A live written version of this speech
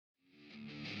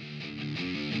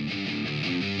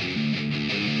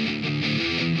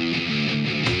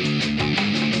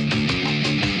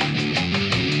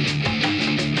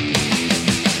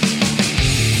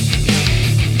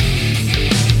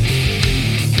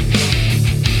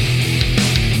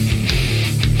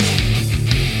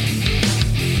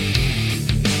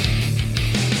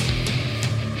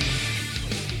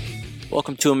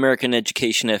to American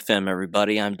Education FM,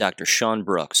 everybody. I'm Dr. Sean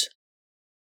Brooks.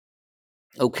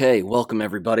 Okay, welcome,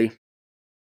 everybody.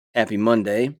 Happy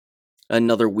Monday.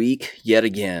 Another week, yet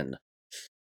again.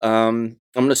 I'm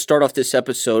going to start off this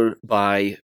episode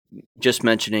by just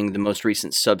mentioning the most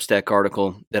recent Substack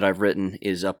article that I've written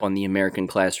is up on the American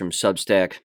Classroom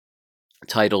Substack,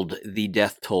 titled The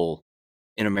Death Toll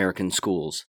in American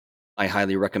Schools. I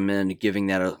highly recommend giving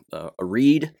that a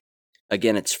read.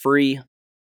 Again, it's free.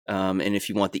 And if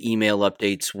you want the email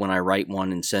updates when I write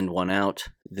one and send one out,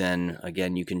 then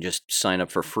again, you can just sign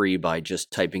up for free by just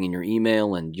typing in your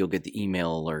email and you'll get the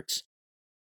email alerts.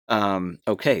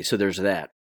 Okay, so there's that.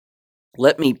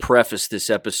 Let me preface this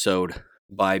episode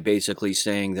by basically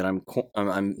saying that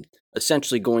I'm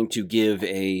essentially going to give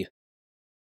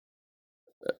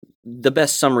the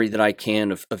best summary that I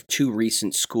can of two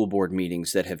recent school board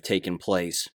meetings that have taken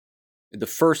place. The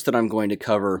first that I'm going to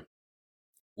cover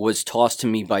was tossed to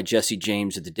me by Jesse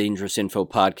James at the Dangerous Info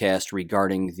podcast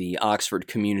regarding the Oxford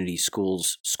Community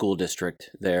Schools school district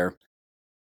there.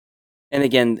 And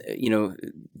again,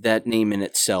 that name in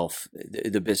itself,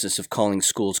 the business of calling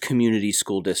schools community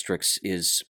school districts,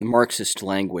 is Marxist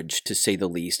language, to say the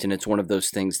least, and it's one of those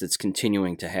things that's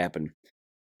continuing to happen.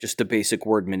 Just the basic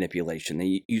word manipulation.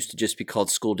 They used to just be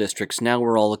called school districts. Now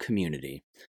we're all a community.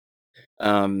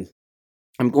 I'm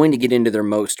going to get into their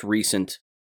most recent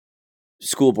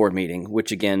school board meeting,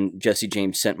 which again, Jesse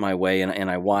James sent my way,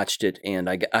 and I watched it, and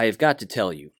I have got to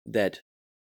tell you that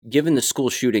given the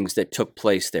school shootings that took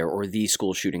place there, or the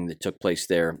school shooting that took place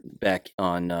there back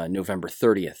on November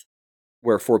 30th,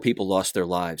 where 4 people lost their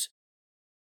lives,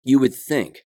 you would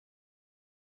think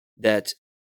that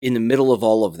in the middle of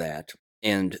all of that,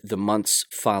 and the months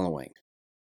following,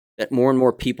 that more and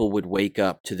more people would wake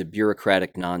up to the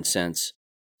bureaucratic nonsense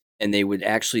and they would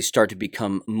actually start to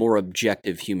become more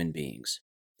objective human beings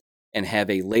and have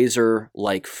a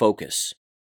laser-like focus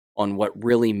on what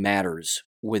really matters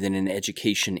within an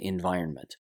education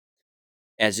environment.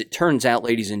 As it turns out,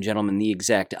 ladies and gentlemen, the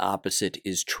exact opposite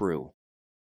is true.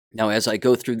 Now, as I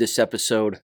go through this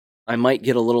episode, I might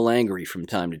get a little angry from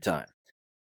time to time.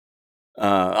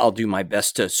 I'll do my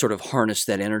best to sort of harness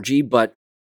that energy, but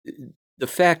the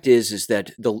fact is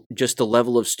that just the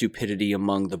level of stupidity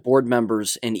among the board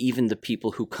members and even the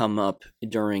people who come up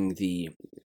during the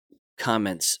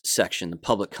comments section, the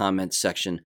public comments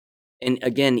section, and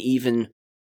again, even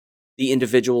the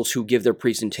individuals who give their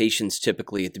presentations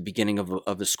typically at the beginning of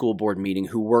a school board meeting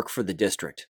who work for the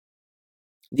district.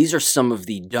 These are some of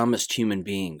the dumbest human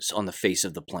beings on the face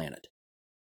of the planet.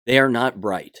 They are not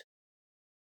bright.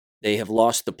 They have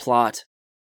lost the plot.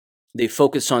 They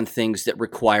focus on things that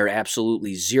require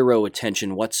absolutely zero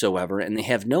attention whatsoever, and they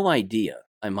have no idea,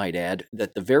 I might add,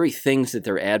 that the very things that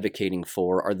they're advocating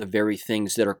for are the very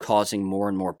things that are causing more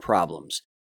and more problems.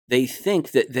 They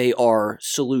think that they are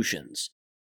solutions,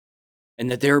 and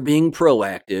that they're being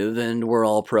proactive, and we're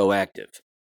all proactive.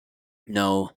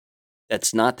 No,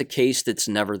 that's not the case. That's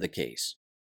never the case.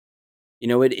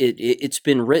 It's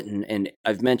been written, and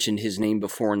I've mentioned his name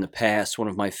before in the past, one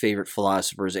of my favorite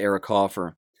philosophers, Eric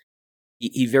Hoffer.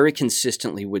 He very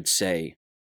consistently would say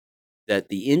that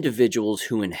the individuals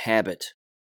who inhabit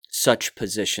such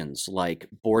positions like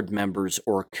board members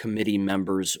or committee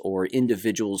members or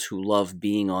individuals who love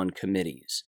being on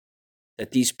committees,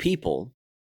 that these people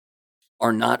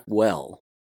are not well,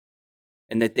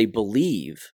 and that they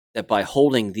believe that by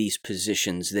holding these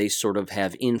positions, they sort of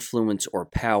have influence or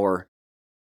power,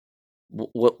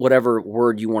 whatever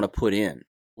word you want to put in,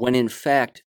 when in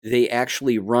fact, they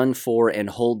actually run for and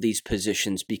hold these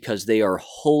positions because they are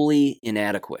wholly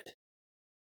inadequate.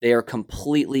 They are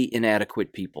completely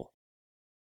inadequate people.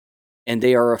 And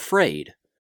they are afraid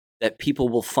that people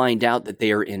will find out that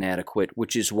they are inadequate,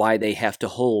 which is why they have to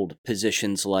hold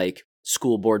positions like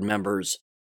school board members,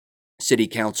 city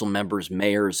council members,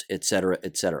 mayors, etc.,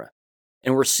 etc.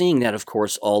 And we're seeing that, of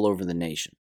course, all over the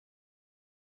nation.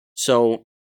 So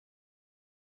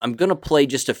I'm going to play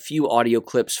just a few audio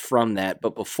clips from that,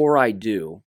 but before I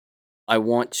do, I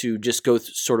want to just go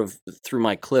sort of through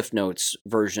my Cliff Notes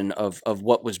version of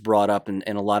what was brought up and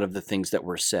a lot of the things that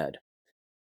were said.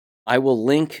 I will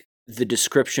link the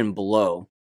description below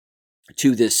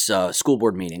to this school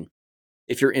board meeting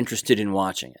if you're interested in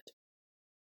watching it.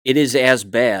 It is as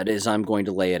bad as I'm going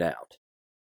to lay it out.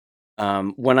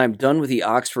 When I'm done with the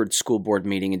Oxford school board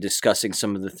meeting and discussing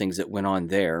some of the things that went on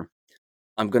there,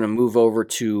 I'm going to move over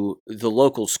to the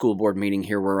local school board meeting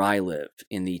here where I live,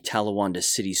 in the Talawanda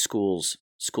City Schools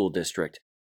School District.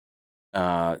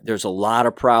 There's a lot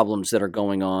of problems that are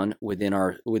going on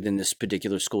within this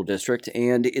particular school district,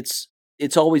 and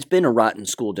it's always been a rotten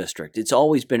school district. It's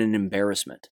always been an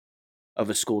embarrassment. of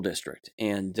a school district,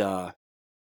 and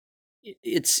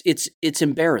it's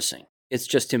embarrassing. It's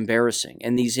just embarrassing.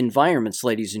 And these environments,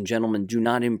 ladies and gentlemen, do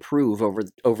not improve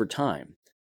over time.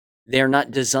 They are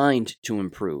not designed to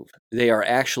improve. They are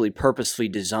actually purposely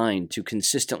designed to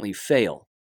consistently fail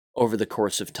over the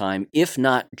course of time, if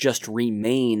not just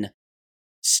remain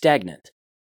stagnant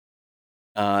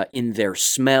in their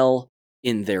smell,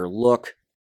 in their look,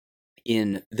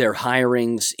 in their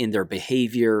hirings, in their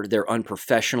behavior, their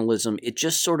unprofessionalism. It's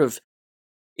just sort of,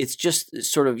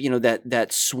 that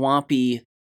swampy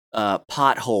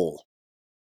pothole,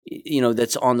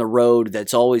 that's on the road,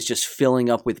 that's always just filling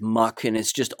up with muck, and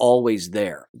it's just always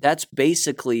there. That's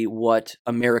basically what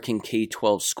American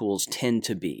K-12 schools tend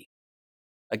to be.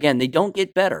 Again, they don't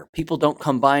get better. People don't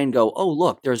come by and go, oh,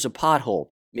 look, there's a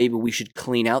pothole. Maybe we should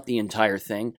clean out the entire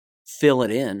thing, fill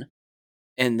it in,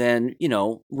 and then,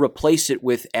 replace it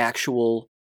with actual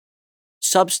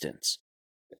substance.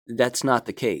 That's not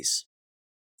the case.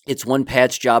 It's one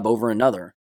patch job over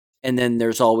another, and then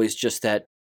there's always just that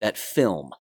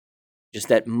film, just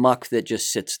that muck that just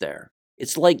sits there.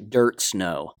 It's like dirt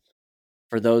snow.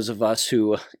 For those of us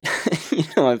who,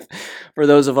 for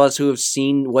those of us who have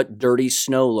seen what dirty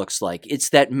snow looks like, it's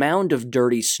that mound of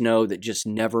dirty snow that just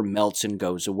never melts and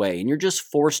goes away, and you're just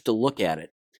forced to look at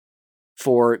it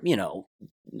for,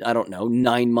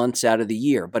 9 months out of the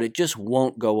year, but it just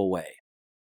won't go away.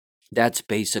 That's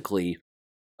basically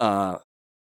the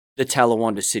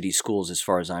Talawanda City Schools as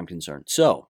far as I'm concerned.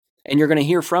 So, and you're going to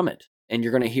hear from it, and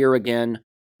you're going to hear again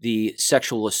the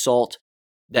sexual assault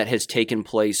that has taken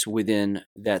place within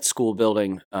that school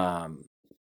building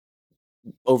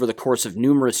over the course of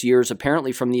numerous years,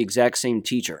 apparently from the exact same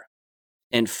teacher.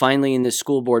 And finally, in this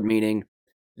school board meeting,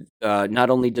 not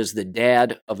only does the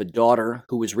dad of a daughter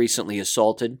who was recently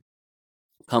assaulted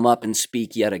come up and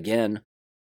speak yet again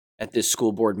at this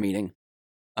school board meeting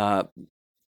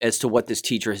as to what this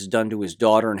teacher has done to his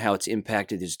daughter and how it's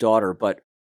impacted his daughter, but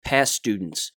past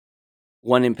students,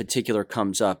 one in particular,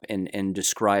 comes up and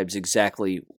describes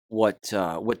exactly what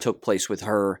took place with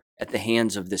her at the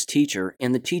hands of this teacher,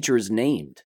 and the teacher is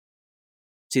named.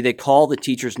 See, they call the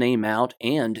teacher's name out,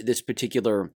 and this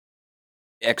particular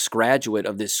ex-graduate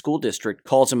of this school district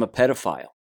calls him a pedophile,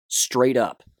 straight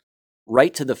up,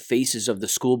 right to the faces of the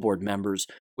school board members,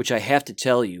 which I have to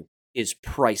tell you is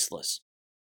priceless.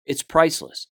 It's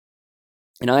priceless.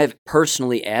 And I have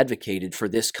personally advocated for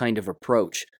this kind of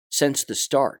approach since the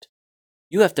start.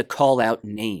 You have to call out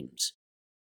names.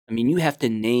 I mean, you have to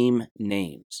name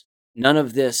names. None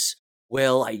of this,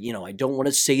 well, I don't want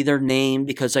to say their name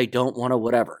because I don't want to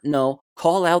whatever. No,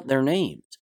 call out their names.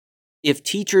 If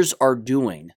teachers are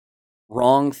doing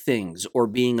wrong things or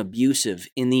being abusive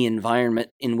in the environment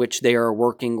in which they are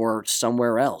working or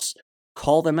somewhere else,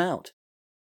 call them out.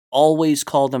 Always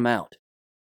call them out.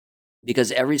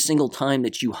 Because every single time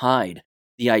that you hide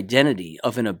the identity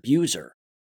of an abuser,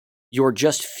 you're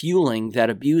just fueling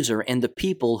that abuser and the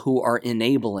people who are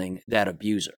enabling that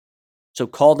abuser. So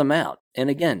call them out. And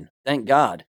again, thank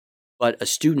God, but a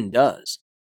student does.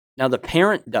 Now the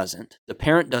parent doesn't. The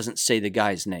parent doesn't say the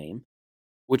guy's name,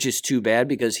 which is too bad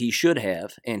because he should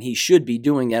have, and he should be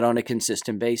doing that on a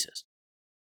consistent basis.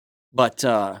 But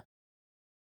the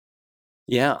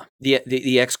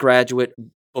ex-graduate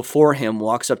before him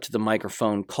walks up to the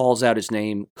microphone, calls out his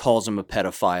name, calls him a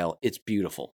pedophile. It's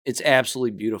beautiful. It's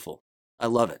absolutely beautiful. I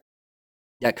love it.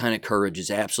 That kind of courage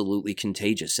is absolutely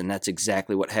contagious, and that's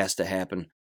exactly what has to happen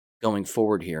going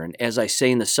forward here. And as I say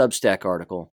in the Substack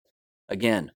article,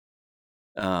 again,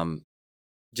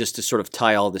 just to sort of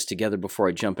tie all this together before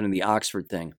I jump into the Oxford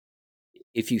thing,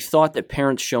 if you thought that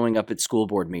parents showing up at school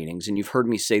board meetings, and you've heard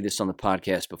me say this on the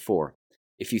podcast before,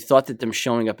 if you thought that them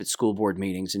showing up at school board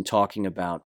meetings and talking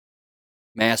about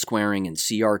mask wearing and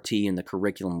CRT and the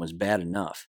curriculum was bad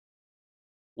enough,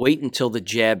 wait until the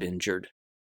jab injured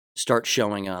start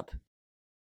showing up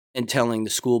and telling the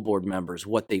school board members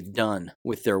what they've done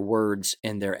with their words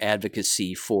and their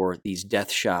advocacy for these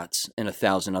death shots and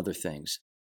 1,000 other things.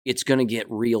 It's going to get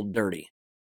real dirty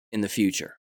in the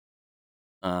future.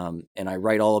 And I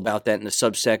write all about that in the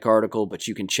Substack article, but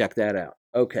you can check that out.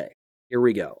 Okay, here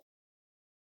we go.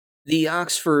 The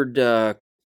Oxford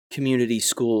Community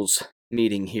Schools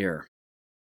meeting here.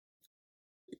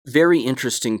 Very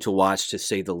interesting to watch, to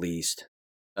say the least.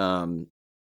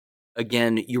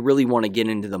 Again, you really want to get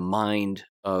into the mind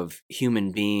of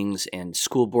human beings and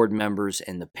school board members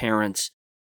and the parents.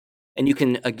 And you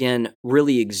can, again,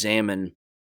 really examine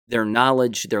their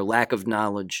knowledge, their lack of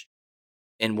knowledge,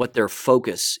 and what their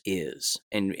focus is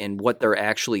and what they're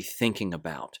actually thinking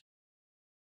about.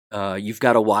 You've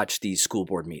got to watch these school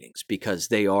board meetings because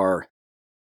they're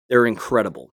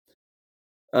incredible.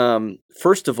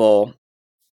 First of all,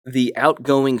 the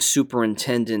outgoing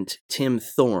superintendent, Tim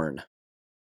Thorne,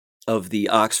 of the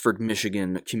Oxford,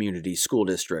 Michigan Community School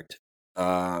District,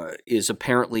 is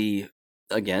apparently,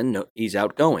 again, no, he's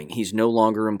outgoing. He's no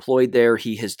longer employed there.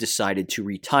 He has decided to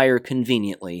retire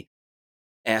conveniently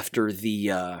after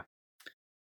the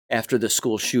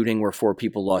school shooting where 4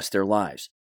 people lost their lives.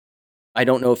 I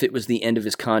don't know if it was the end of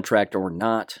his contract or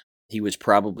not. He was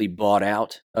probably bought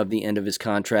out of the end of his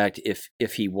contract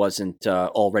if he wasn't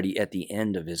already at the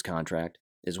end of his contract,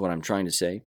 is what I'm trying to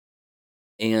say.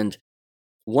 And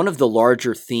one of the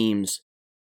larger themes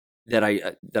that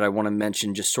I want to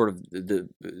mention, just sort of the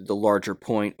larger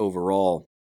point overall,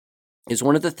 is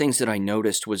one of the things that I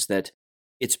noticed was that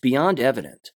it's beyond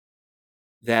evident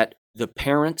that the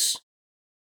parents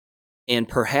and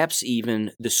perhaps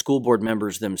even the school board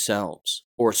members themselves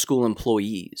or school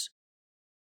employees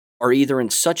are either in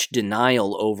such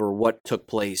denial over what took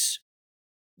place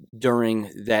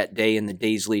during that day and the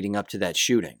days leading up to that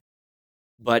shooting.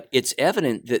 But it's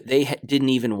evident that they didn't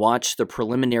even watch the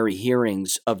preliminary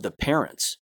hearings of the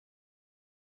parents.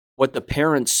 What the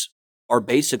parents are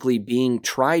basically being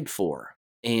tried for,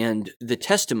 and the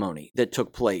testimony that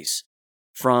took place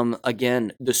from,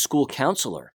 again, the school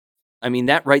counselor. I mean,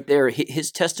 that right there,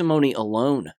 his testimony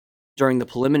alone during the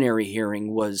preliminary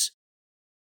hearing was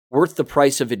worth the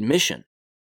price of admission.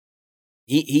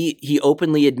 He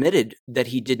openly admitted that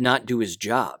he did not do his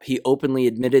job. He openly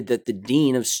admitted that the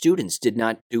dean of students did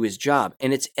not do his job.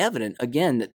 And it's evident,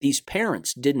 again, that these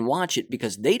parents didn't watch it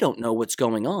because they don't know what's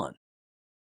going on.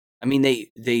 I mean,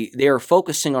 they are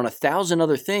focusing on 1,000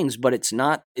 other things, but it's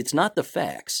not the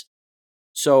facts.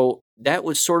 So that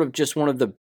was sort of just one of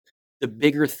the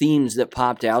bigger themes that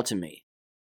popped out to me,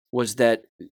 was that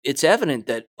it's evident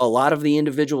that a lot of the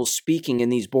individuals speaking in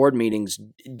these board meetings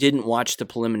didn't watch the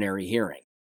preliminary hearing.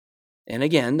 And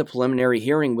again, the preliminary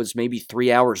hearing was maybe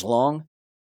 3 hours long,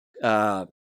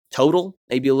 total,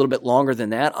 maybe a little bit longer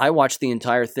than that. I watched the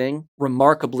entire thing.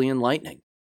 Remarkably enlightening.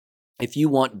 If you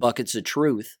want buckets of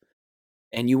truth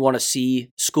and you want to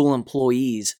see school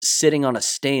employees sitting on a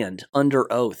stand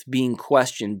under oath being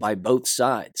questioned by both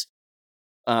sides,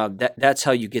 that's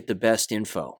how you get the best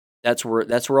info. That's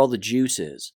where all the juice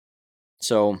is.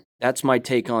 So that's my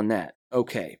take on that.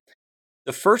 Okay.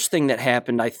 The first thing that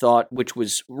happened, I thought, which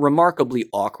was remarkably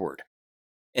awkward,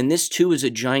 and this too is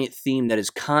a giant theme that is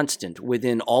constant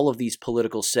within all of these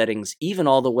political settings, even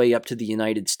all the way up to the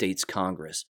United States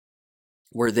Congress,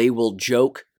 where they will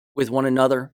joke with one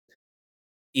another,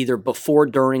 either before,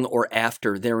 during, or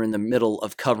after they're in the middle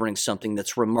of covering something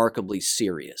that's remarkably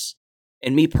serious.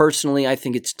 And me personally, I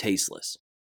think it's tasteless.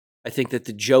 I think that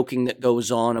the joking that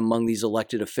goes on among these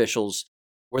elected officials,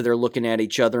 where they're looking at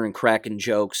each other and cracking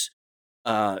jokes,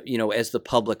 as the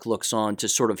public looks on to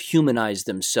sort of humanize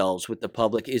themselves with the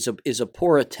public, is a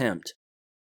poor attempt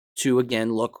to,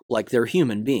 again, look like they're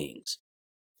human beings.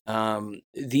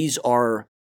 These are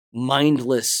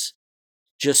mindless,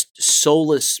 just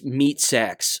soulless meat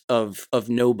sacks of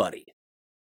nobody.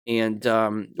 And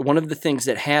one of the things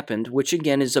that happened, which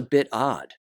again is a bit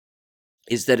odd,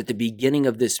 is that at the beginning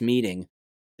of this meeting,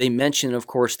 they mention, of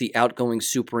course, the outgoing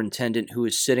superintendent who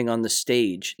is sitting on the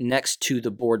stage next to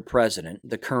the board president,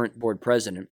 the current board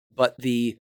president, but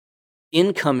the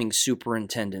incoming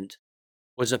superintendent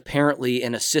was apparently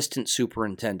an assistant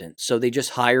superintendent. So they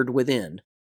just hired within,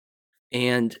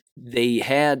 and they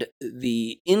had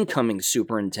the incoming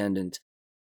superintendent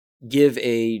give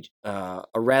a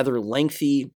rather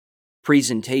lengthy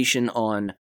presentation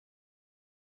on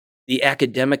the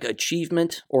academic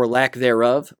achievement or lack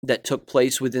thereof that took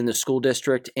place within the school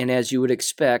district. And as you would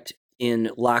expect in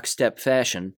lockstep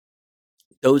fashion,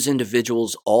 those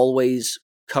individuals always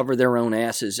cover their own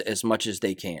asses as much as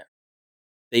they can.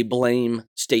 They blame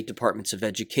state departments of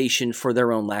education for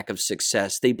their own lack of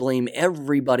success. They blame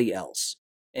everybody else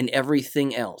and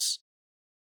everything else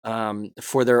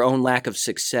for their own lack of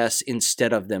success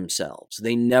instead of themselves.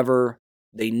 They never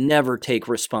take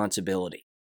responsibility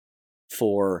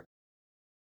for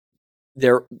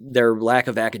their lack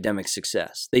of academic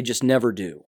success. They just never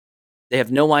do. They have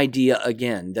no idea,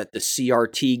 again, that the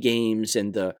CRT games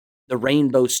and the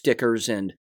rainbow stickers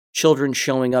and children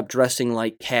showing up dressing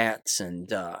like cats and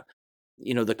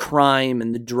the crime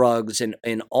and the drugs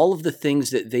and all of the things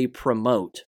that they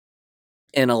promote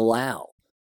and allow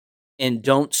and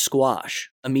don't squash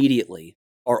immediately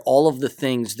are all of the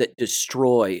things that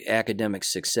destroy academic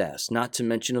success. Not to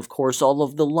mention, of course, all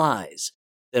of the lies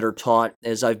that are taught,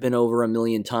 as I've been over a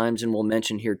million times and will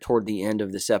mention here toward the end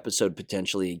of this episode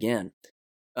potentially again,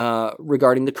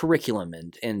 regarding the curriculum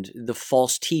and the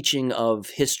false teaching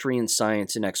of history and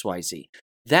science and XYZ.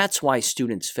 That's why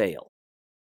students fail.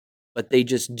 but they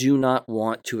just do not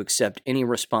want to accept any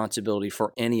responsibility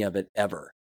for any of it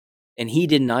ever. And he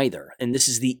didn't either. And this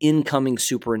is the incoming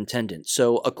superintendent.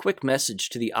 So a quick message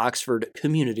to the Oxford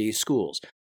Community Schools.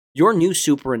 Your new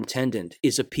superintendent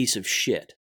is a piece of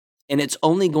shit. And it's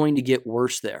only going to get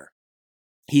worse there.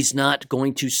 He's not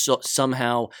going to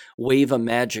somehow wave a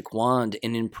magic wand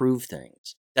and improve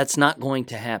things. That's not going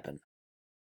to happen.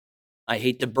 I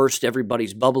hate to burst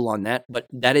everybody's bubble on that, but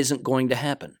that isn't going to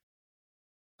happen.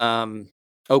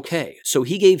 Okay, so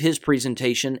he gave his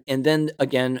presentation, and then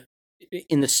again,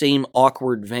 in the same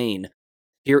awkward vein,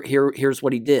 here's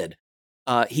what he did.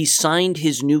 He signed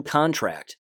his new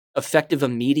contract, effective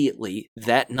immediately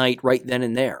that night, right then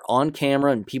and there, on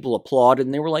camera, and people applauded,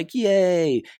 and they were like,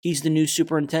 yay, he's the new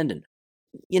superintendent.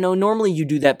 Normally you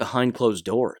do that behind closed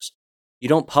doors. You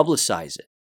don't publicize it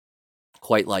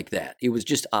quite like that. It was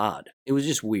just odd. It was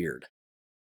just weird.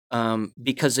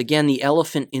 Because again, the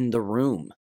elephant in the room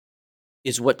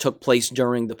is what took place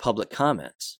during the public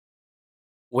comments,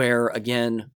 where,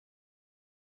 again,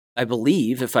 I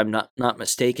believe, if I'm not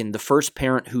mistaken, the first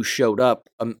parent who showed up,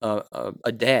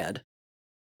 a dad,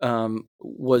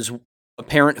 was a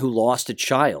parent who lost a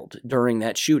child during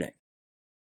that shooting.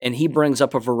 And he brings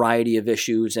up a variety of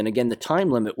issues. And again, the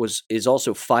time limit is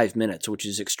also 5 minutes, which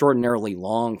is extraordinarily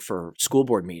long for school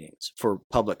board meetings, for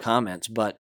public comments.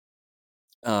 But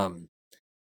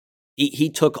he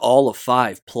took all of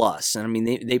 5 plus. And I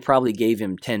mean, they probably gave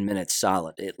him 10 minutes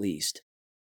solid at least.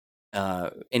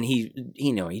 And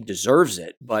he deserves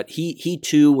it, but he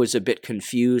too was a bit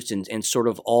confused and sort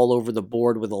of all over the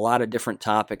board with a lot of different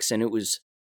topics. And it was,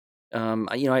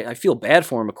 I feel bad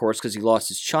for him, of course, because he lost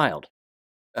his child.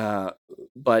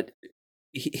 But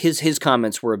his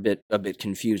comments were a bit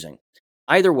confusing.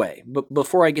 Either way, but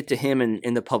before I get to him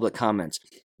in the public comments,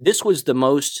 this was the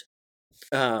most,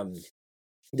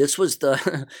 this was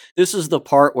the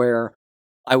part where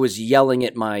I was yelling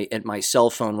at my cell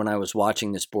phone when I was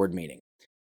watching this board meeting.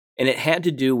 And it had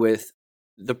to do with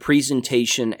the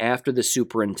presentation after the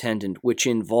superintendent, which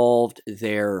involved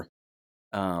their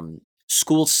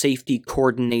school safety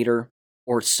coordinator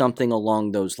or something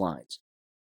along those lines.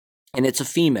 And it's a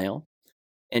female,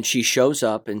 and she shows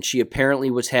up, and she apparently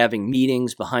was having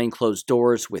meetings behind closed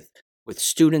doors with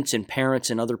students and parents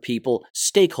and other people,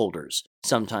 stakeholders,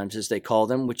 sometimes as they call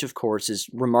them, which of course is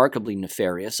remarkably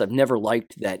nefarious. I've never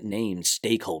liked that name,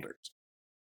 stakeholders.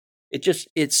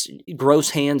 It's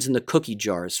gross hands in the cookie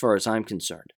jar as far as I'm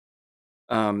concerned.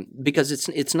 Because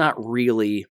it's not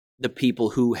really the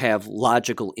people who have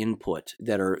logical input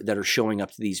that are showing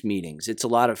up to these meetings. It's a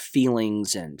lot of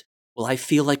feelings and, well, I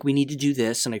feel like we need to do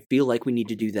this and I feel like we need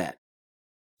to do that.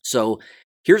 So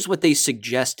here's what they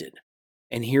suggested.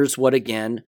 And here's what,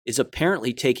 again, is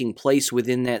apparently taking place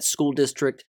within that school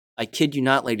district. I kid you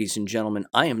not, ladies and gentlemen,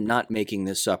 I am not making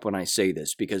this up when I say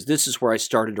this, because this is where I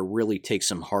started to really take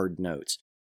some hard notes.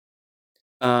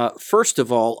 First of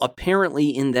all, apparently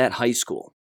in that high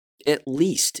school, at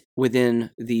least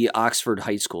within the Oxford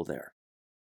High School there,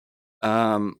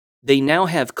 they now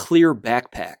have clear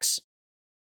backpacks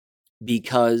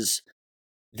because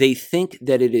they think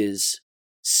that it is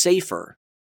safer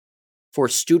for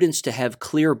students to have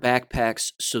clear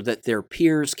backpacks so that their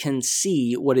peers can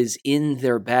see what is in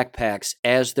their backpacks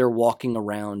as they're walking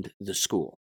around the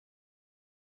school,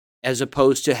 as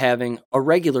opposed to having a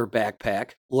regular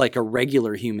backpack like a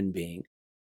regular human being,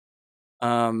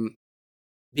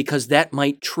 because that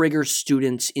might trigger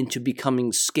students into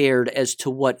becoming scared as to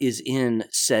what is in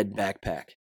said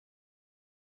backpack.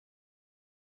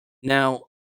 Now,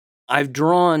 I've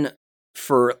drawn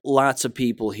for lots of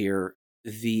people here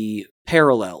the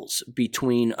parallels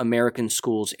between American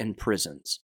schools and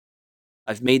prisons.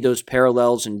 I've made those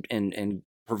parallels and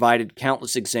provided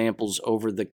countless examples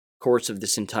over the course of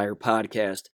this entire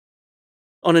podcast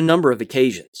on a number of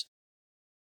occasions.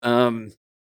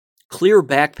 Clear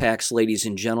backpacks, ladies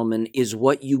and gentlemen, is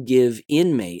what you give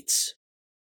inmates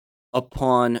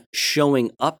upon showing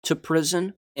up to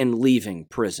prison and leaving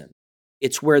prison.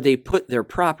 It's where they put their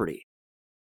property.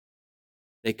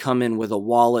 They come in with a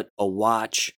wallet, a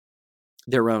watch,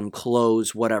 their own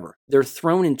clothes, whatever. They're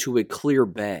thrown into a clear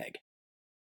bag,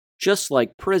 just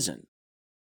like prison.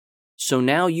 So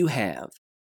now you have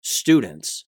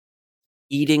students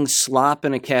eating slop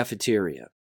in a cafeteria,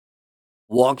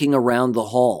 walking around the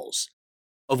halls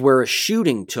of where a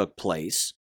shooting took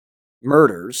place,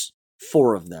 murders,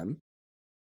 4 of them,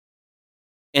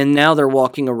 and now they're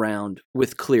walking around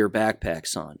with clear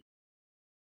backpacks on.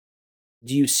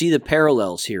 Do you see the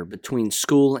parallels here between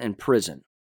school and prison?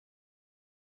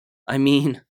 I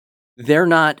mean,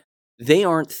 they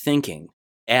aren't thinking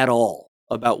at all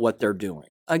about what they're doing.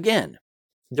 Again,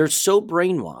 They're so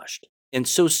brainwashed and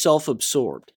so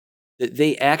self-absorbed that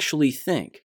they actually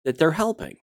think that they're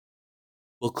helping.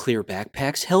 Well, clear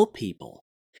backpacks help people,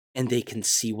 and they can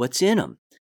see what's in them,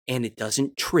 and it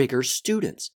doesn't trigger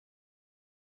students.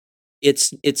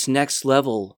 It's next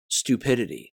level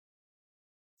stupidity.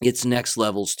 It's next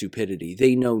level stupidity.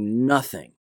 They know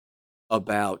nothing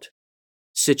about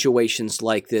situations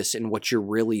like this and what you're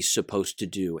really supposed to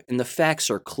do. And the facts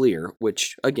are clear,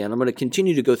 which, again, I'm going to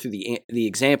continue to go through the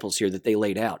examples here that they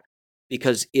laid out,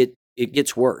 because it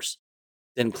gets worse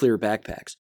than clear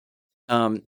backpacks.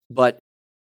 But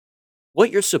what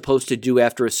you're supposed to do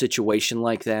after a situation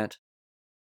like that,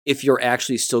 if you're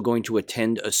actually still going to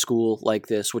attend a school like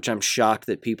this, which I'm shocked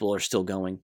that people are still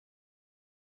going,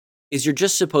 is you're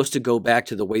just supposed to go back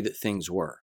to the way that things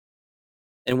were.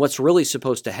 And what's really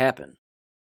supposed to happen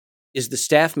is the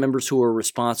staff members who are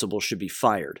responsible should be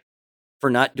fired for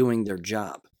not doing their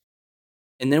job.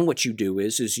 And then what you do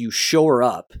is you shore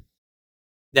up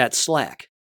that slack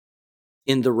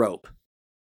in the rope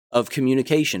of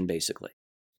communication, basically.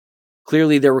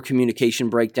 Clearly, there were communication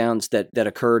breakdowns that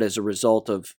occurred as a result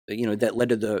of, that led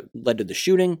to the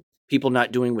shooting, people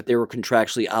not doing what they were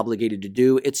contractually obligated to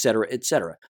do, et cetera, et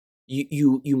cetera.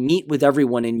 You meet with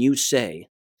everyone and you say,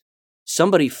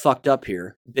 somebody fucked up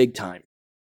here big time,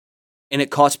 and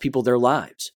it cost people their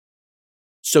lives.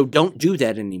 So don't do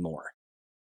that anymore.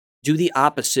 Do the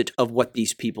opposite of what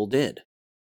these people did.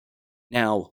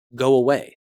 Now, go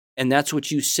away. And that's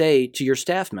what you say to your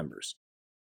staff members.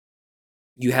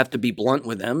 You have to be blunt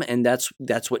with them, and that's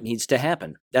what needs to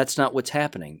happen. That's not what's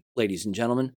happening, ladies and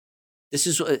gentlemen. This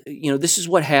is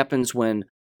what happens when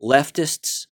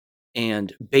leftists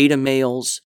and beta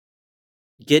males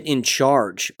get in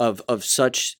charge of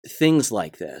such things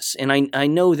like this. And I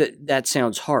know that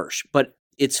sounds harsh, but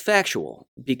it's factual,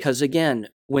 because, again,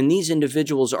 when these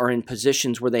individuals are in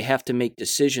positions where they have to make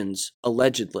decisions,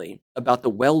 allegedly, about the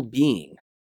well-being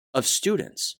of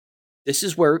students, this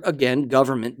is where, again,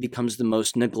 government becomes the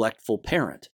most neglectful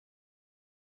parent.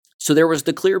 So there was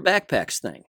the clear backpacks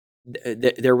thing.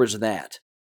 There was that.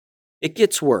 It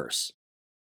gets worse.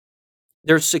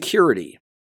 There's security.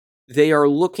 They are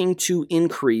looking to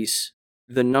increase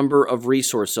the number of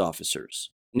resource officers.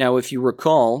 Now, if you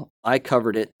recall, I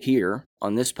covered it here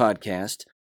on this podcast,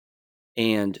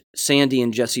 and Sandy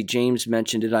and Jesse James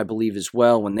mentioned it, I believe, as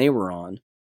well when they were on,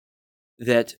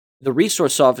 that the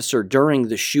resource officer during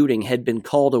the shooting had been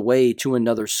called away to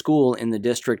another school in the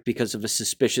district because of a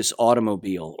suspicious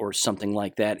automobile or something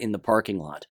like that in the parking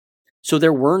lot. So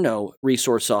there were no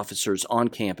resource officers on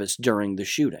campus during the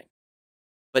shooting.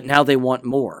 But now they want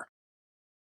more.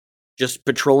 Just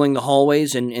patrolling the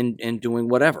hallways and doing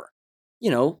whatever.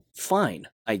 Fine,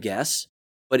 I guess.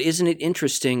 But isn't it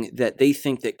interesting that they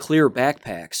think that clear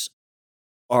backpacks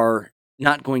are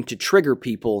not going to trigger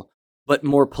people, but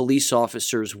more police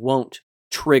officers won't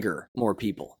trigger more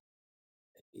people?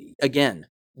 Again,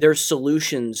 their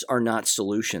solutions are not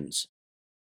solutions.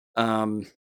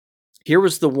 Here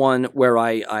was the one where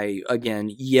I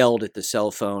again yelled at the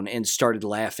cell phone and started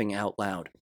laughing out loud.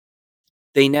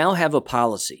 They now have a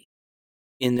policy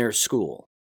in their school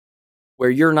where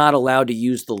you're not allowed to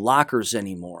use the lockers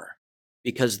anymore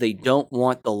because they don't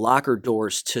want the locker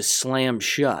doors to slam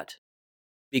shut,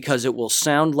 because it will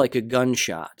sound like a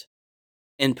gunshot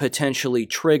and potentially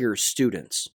trigger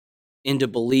students into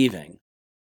believing,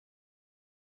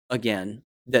 again,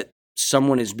 that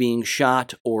someone is being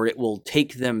shot, or it will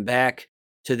take them back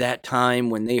to that time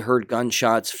when they heard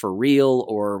gunshots for real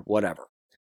or whatever.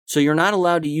 So you're not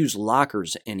allowed to use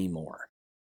lockers anymore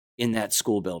in that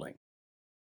school building.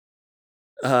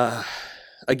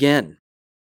 Again,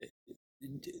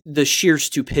 the sheer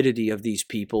stupidity of these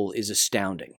people is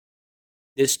astounding.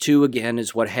 This, too, again,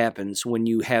 is what happens when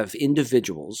you have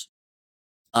individuals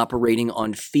operating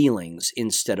on feelings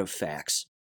instead of facts.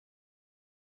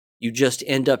 You just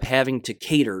end up having to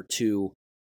cater to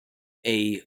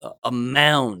a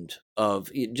mound of,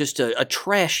 just a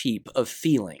trash heap of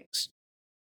feelings,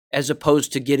 as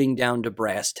opposed to getting down to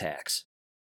brass tacks.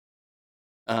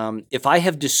 If I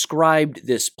have described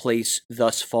this place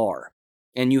thus far,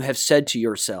 and you have said to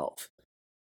yourself,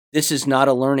 this is not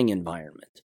a learning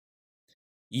environment,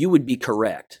 you would be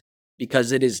correct,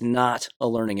 because it is not a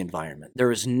learning environment.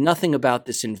 There is nothing about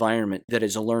this environment that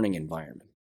is a learning environment.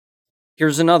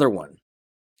 Here's another one.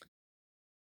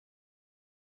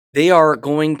 They are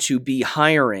going to be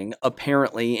hiring,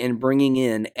 apparently, and bringing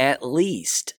in at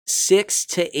least 6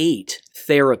 to 8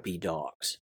 therapy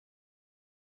dogs.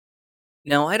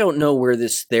 Now, I don't know where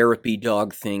this therapy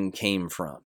dog thing came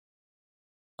from.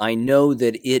 I know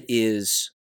that it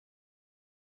is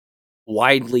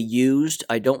widely used.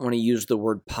 I don't want to use the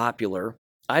word popular.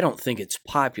 I don't think it's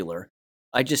popular.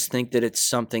 I just think that it's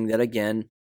something that, again,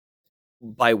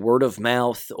 by word of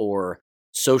mouth or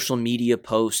social media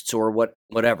posts or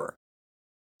whatever,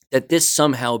 that this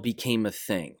somehow became a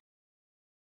thing.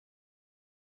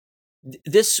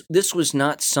 This was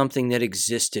not something that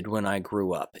existed when I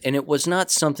grew up, and it was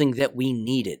not something that we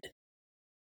needed.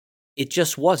 It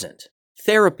just wasn't.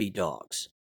 Therapy dogs.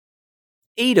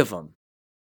 8 of them.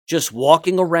 Just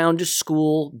walking around to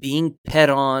school, being pet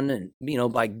on, and,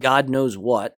 by God knows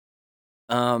what.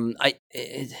 Again,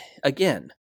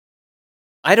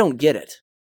 I don't get it.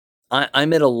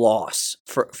 I'm at a loss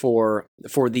for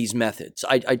these methods.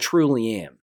 I truly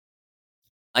am.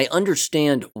 I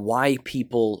understand why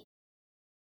people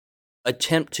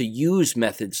attempt to use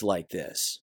methods like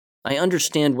this. I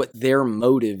understand what their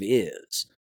motive is.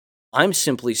 I'm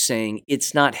simply saying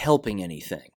it's not helping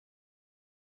anything.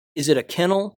 Is it a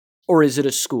kennel or is it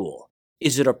a school?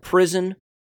 Is it a prison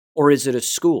or is it a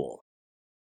school?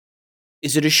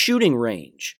 Is it a shooting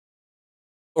range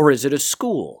or is it a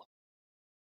school?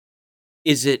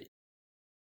 Is it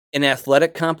an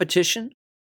athletic competition?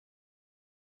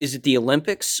 Is it the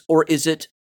Olympics or is it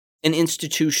an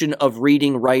institution of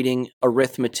reading, writing,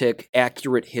 arithmetic,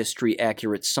 accurate history,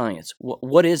 accurate science?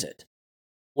 What is it?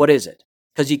 What is it?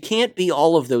 Because you can't be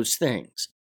all of those things.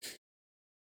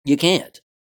 You can't.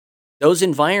 Those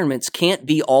environments can't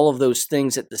be all of those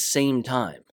things at the same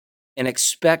time and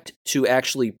expect to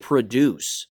actually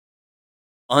produce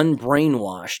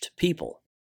unbrainwashed people.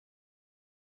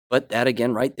 But that,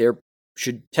 again, right there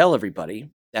should tell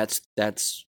everybody that's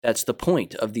the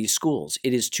point of these schools.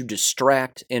 It is to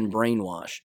distract and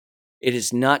brainwash. It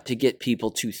is not to get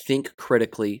people to think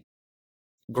critically,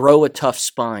 grow a tough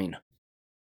spine,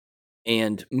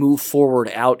 and move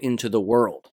forward out into the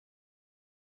world.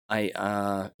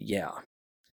 Yeah.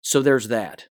 So there's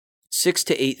that. 6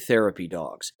 to 8 therapy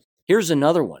dogs. Here's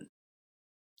another one.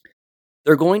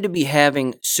 They're going to be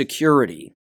having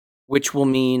security, which will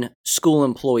mean school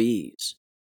employees,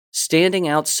 standing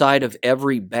outside of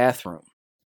every bathroom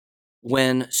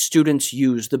when students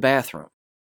use the bathroom.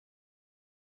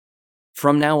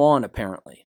 From now on,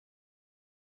 apparently.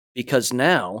 Because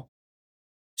now,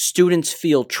 students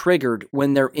feel triggered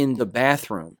when they're in the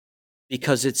bathroom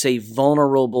because it's a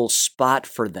vulnerable spot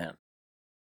for them.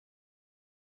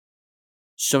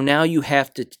 So now you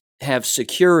have to have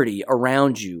security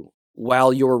around you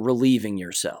while you're relieving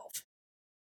yourself.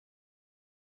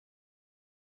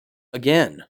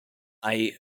 Again,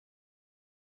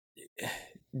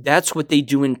 that's what they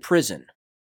do in prison.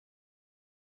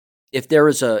 If there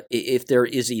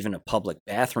is even a public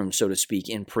bathroom, so to speak,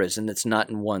 in prison that's not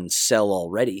in one cell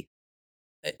already,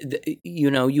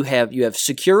 you have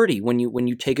security when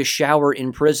you take a shower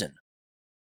in prison.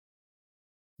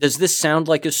 Does this sound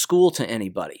like a school to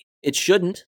anybody? It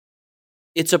shouldn't.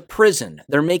 It's a prison.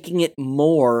 They're making it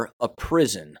more a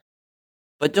prison.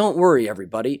 But don't worry,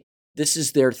 everybody. This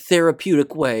is their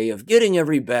therapeutic way of getting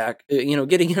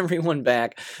everyone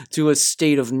back to a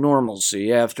state of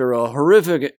normalcy after a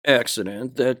horrific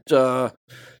accident that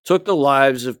took the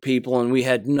lives of people and we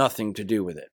had nothing to do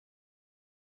with it.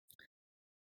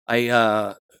 I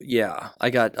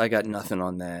got nothing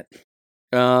on that.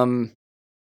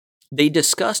 They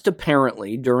discussed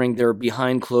apparently during their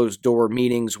behind closed door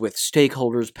meetings with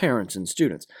stakeholders, parents, and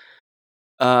students,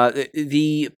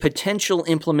 the potential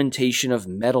implementation of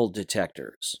metal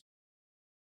detectors.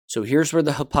 So here's where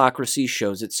the hypocrisy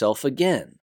shows itself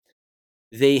again.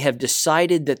 They have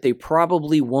decided that they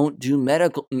probably won't do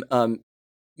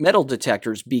metal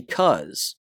detectors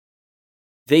because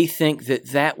they think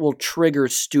that will trigger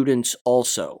students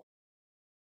also.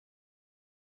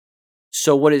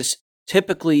 So what is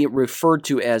typically referred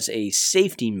to as a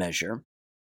safety measure,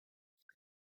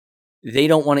 they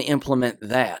don't want to implement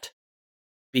that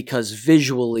because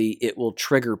visually it will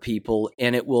trigger people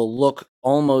and it will look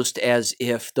almost as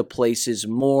if the place is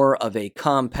more of a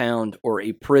compound or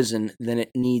a prison than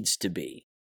it needs to be.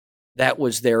 That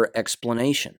was their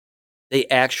explanation. They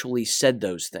actually said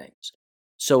those things.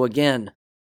 So again,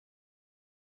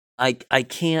 I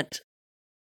can't.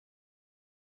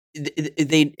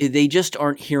 They just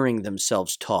aren't hearing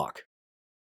themselves talk.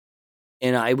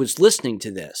 And I was listening to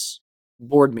this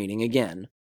board meeting again,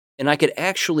 and I could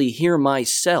actually hear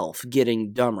myself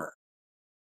getting dumber.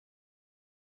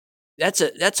 That's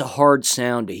a hard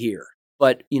sound to hear.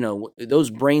 But,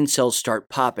 those brain cells start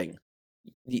popping.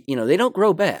 They don't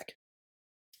grow back.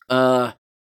 So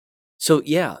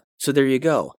there you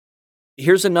go.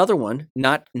 Here's another one,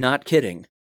 not kidding.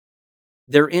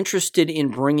 They're interested in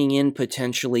bringing in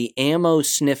potentially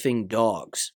ammo-sniffing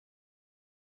dogs.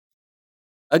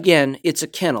 Again, it's a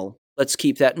kennel, let's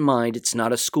keep that in mind. It's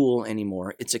not a school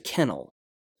anymore. It's a kennel.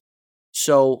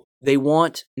 So they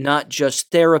want not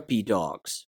just therapy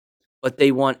dogs, but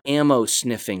they want ammo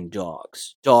sniffing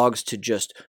dogs. Dogs to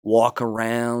just walk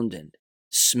around and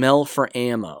smell for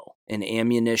ammo and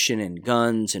ammunition and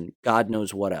guns and God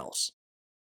knows what else.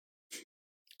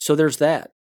 So there's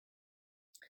that.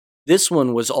 This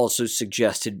one was also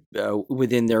suggested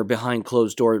within their behind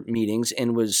closed door meetings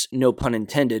and was, no pun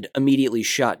intended, immediately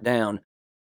shot down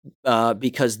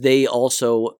because they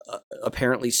also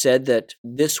apparently said that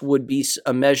this would be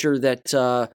a measure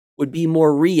that would be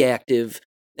more reactive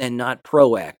and not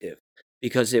proactive,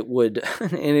 because it would,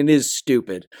 and it is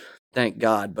stupid, thank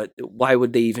God, but why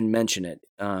would they even mention it?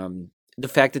 The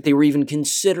fact that they were even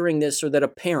considering this, or that a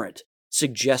parent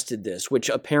suggested this, which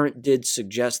a parent did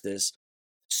suggest this,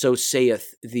 so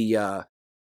saith the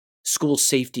school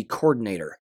safety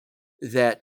coordinator,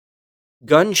 that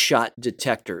gunshot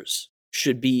detectors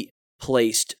should be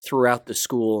placed throughout the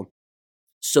school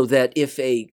so that if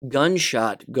a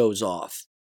gunshot goes off,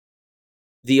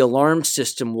 the alarm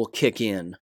system will kick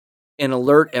in and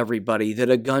alert everybody that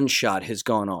a gunshot has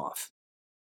gone off.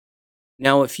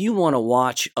 Now, if you want to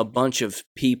watch a bunch of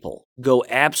people go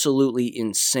absolutely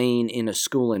insane in a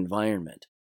school environment,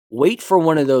 wait for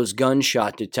one of those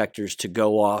gunshot detectors to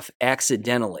go off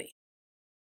accidentally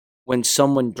when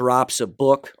someone drops a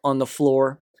book on the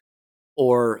floor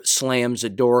or slams a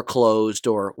door closed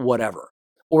or whatever.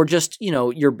 Or just,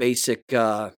 your basic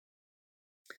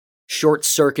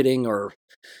short-circuiting or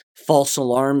false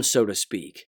alarm, so to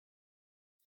speak.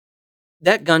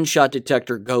 That gunshot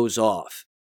detector goes off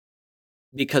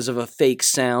because of a fake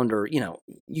sound, or,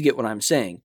 you get what I'm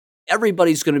saying.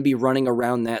 Everybody's going to be running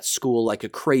around that school like a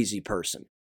crazy person.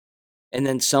 And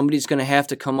then somebody's going to have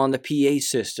to come on the PA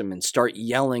system and start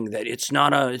yelling that it's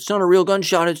not a real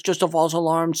gunshot, it's just a false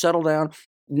alarm, settle down.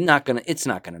 It's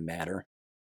not going to matter.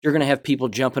 You're going to have people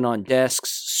jumping on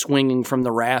desks, swinging from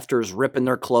the rafters, ripping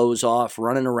their clothes off,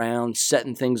 running around,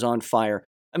 setting things on fire.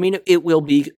 I mean, it will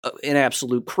be an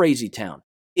absolute crazy town.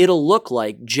 It'll look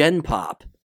like Gen Pop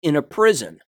in a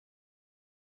prison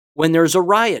when there's a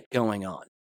riot going on.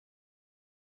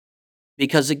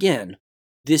 Because again,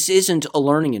 this isn't a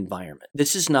learning environment.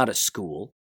 This is not a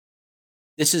school.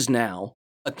 This is now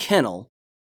a kennel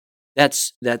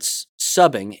that's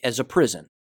subbing as a prison.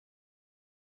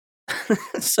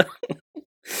 So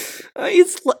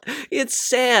it's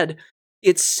sad.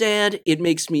 It's sad. It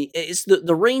makes me. It's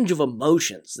the range of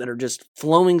emotions that are just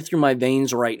flowing through my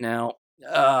veins right now.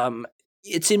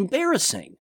 It's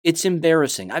embarrassing. It's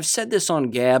embarrassing. I've said this on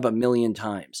Gab a million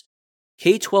times.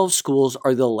 K-12 schools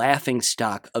are the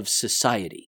laughingstock of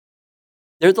society.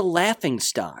 They're the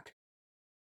laughingstock.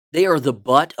 They are the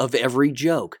butt of every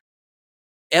joke.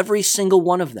 Every single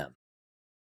one of them.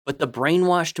 But the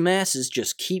brainwashed masses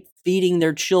just keep feeding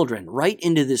their children right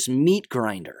into this meat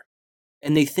grinder.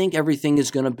 And they think everything is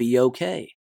going to be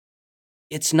okay.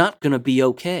 It's not going to be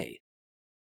okay.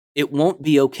 It won't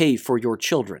be okay for your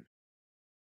children.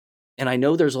 And I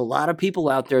know there's a lot of people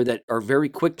out there that are very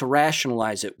quick to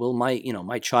rationalize it. Well,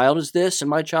 my child is this and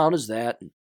my child is that.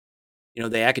 And,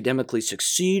 they academically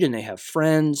succeed and they have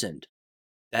friends and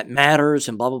that matters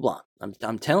and blah, blah, blah.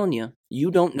 I'm telling you, you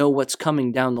don't know what's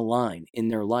coming down the line in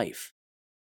their life.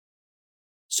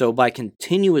 So by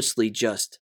continuously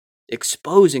just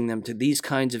exposing them to these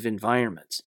kinds of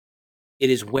environments, it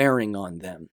is wearing on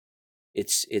them.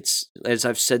 It's as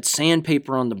I've said,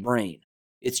 sandpaper on the brain.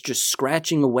 It's just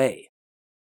scratching away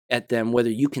at them, whether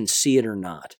you can see it or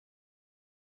not.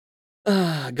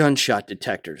 Gunshot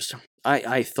detectors.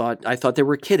 I thought they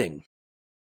were kidding.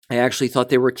 I actually thought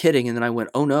they were kidding, and then I went,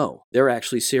 oh no, they're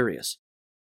actually serious.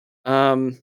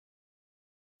 Okay.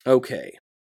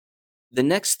 The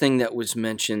next thing that was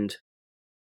mentioned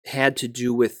had to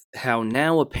do with how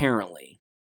now apparently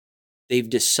they've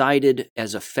decided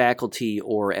as a faculty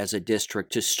or as a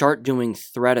district to start doing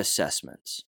threat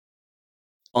assessments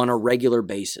on a regular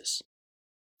basis.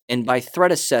 And by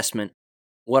threat assessment,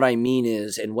 what I mean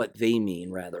is, and what they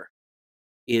mean rather,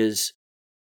 is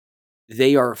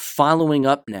they are following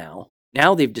up now.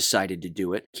 Now they've decided to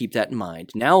do it. Keep that in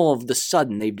mind. Now all of a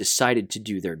sudden they've decided to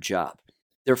do their job.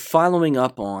 They're following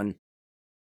up on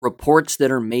reports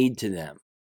that are made to them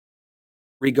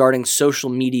regarding social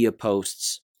media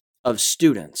posts of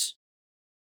students,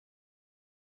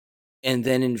 and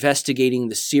then investigating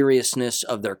the seriousness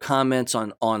of their comments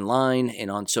online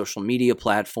and on social media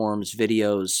platforms,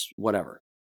 videos, whatever.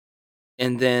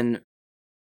 And then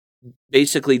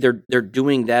basically they're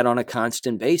doing that on a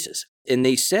constant basis. And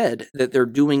they said that they're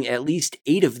doing at least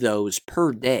 8 of those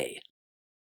per day.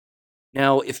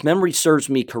 Now, if memory serves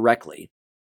me correctly,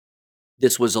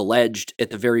 this was alleged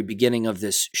at the very beginning of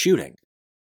this shooting,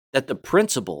 that the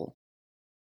principal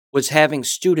was having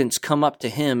students come up to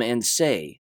him and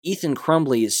say, Ethan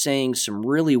Crumbley is saying some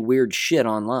really weird shit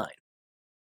online,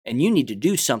 and you need to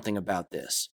do something about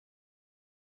this.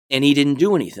 And he didn't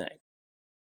do anything.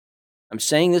 I'm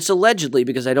saying this allegedly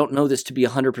because I don't know this to be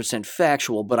 100%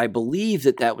 factual, but I believe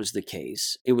that that was the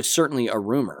case. It was certainly a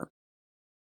rumor.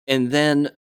 And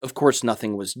then, of course,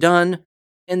 nothing was done.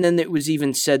 And then it was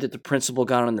even said that the principal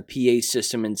got on the PA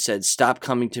system and said, stop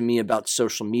coming to me about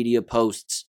social media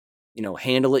posts,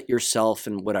 handle it yourself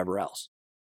and whatever else.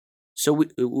 So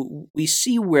we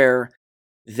see where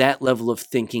that level of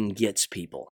thinking gets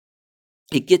people.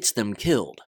 It gets them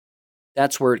killed.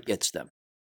 That's where it gets them.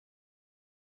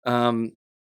 On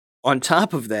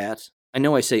top of that, I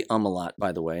know I say a lot,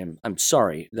 by the way. I'm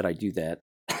sorry that I do that.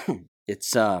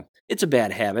 It's a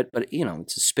bad habit, but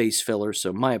it's a space filler,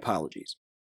 so my apologies.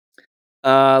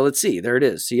 Let's see. There it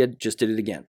is. See, I just did it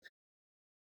again.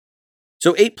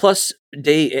 So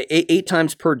 8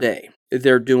 times per day,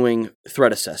 they're doing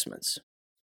threat assessments.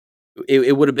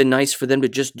 It would have been nice for them to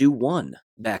just do one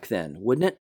back then, wouldn't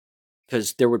it?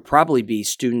 Because there would probably be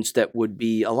students that would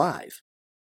be alive.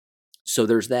 So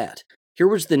there's that. Here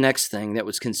was the next thing that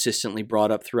was consistently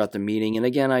brought up throughout the meeting, and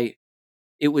again,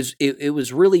 it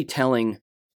was really telling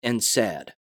and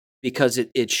sad because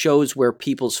it shows where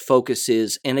people's focus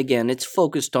is, and again, it's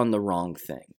focused on the wrong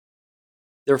thing.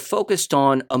 They're focused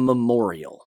on a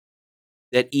memorial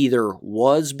that either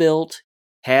was built,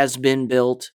 has been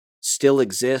built, still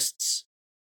exists,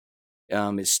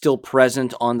 is still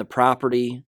present on the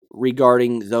property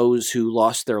regarding those who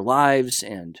lost their lives,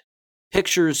 and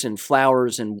pictures and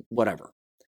flowers and whatever.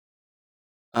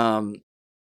 A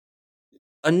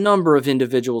number of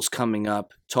individuals coming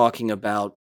up talking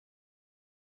about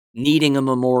needing a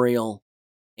memorial,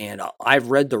 and I've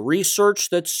read the research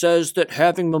that says that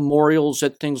having memorials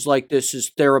at things like this is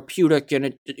therapeutic,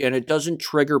 and it doesn't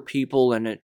trigger people,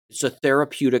 and it's a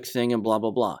therapeutic thing, and blah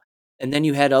blah blah. And then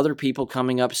you had other people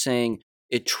coming up saying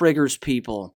it triggers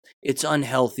people, it's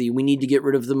unhealthy, we need to get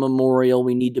rid of the memorial,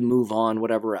 we need to move on,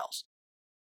 whatever else.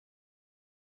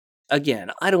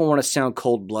 Again, I don't want to sound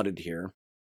cold-blooded here,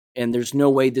 and there's no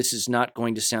way this is not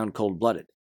going to sound cold-blooded.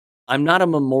 I'm not a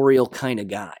memorial kind of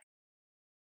guy.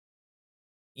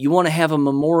 You want to have a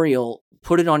memorial,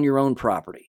 put it on your own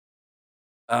property.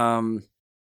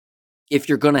 If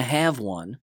you're going to have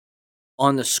one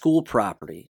on the school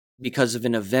property because of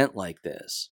an event like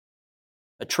this,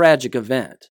 a tragic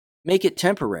event, make it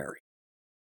temporary.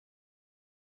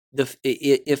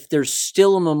 If there's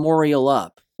still a memorial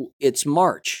up, it's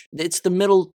March. It's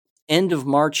the end of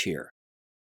March here.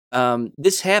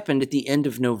 This happened at the end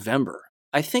of November.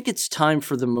 I think it's time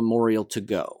for the memorial to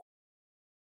go.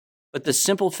 But the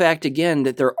simple fact, again,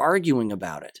 that they're arguing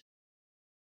about it,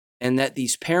 and that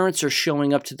these parents are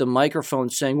showing up to the microphone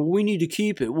saying, well, we need to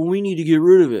keep it. Well, we need to get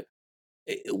rid of it.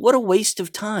 What a waste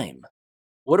of time.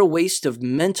 What a waste of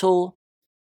mental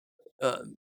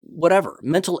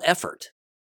effort.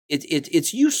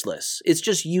 It's useless. It's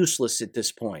just useless at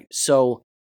this point. So,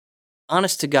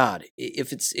 honest to God,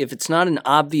 if it's not an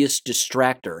obvious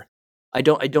distractor, I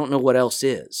don't know what else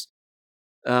is.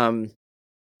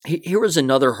 Here was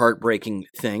another heartbreaking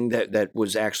thing that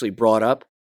was actually brought up,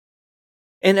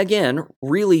 and again,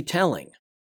 really telling.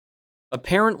 A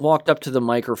parent walked up to the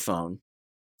microphone,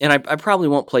 and I probably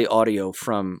won't play audio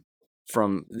from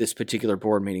this particular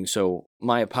board meeting, so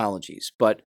my apologies.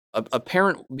 But a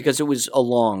parent, because it was a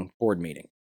long board meeting,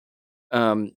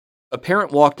 a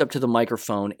parent walked up to the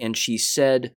microphone and she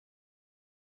said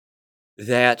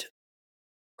that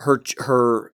her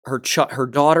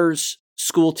daughter's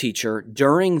school teacher,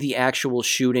 during the actual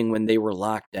shooting when they were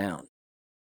locked down,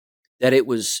 that it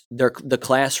was the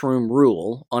classroom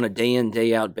rule on a day in,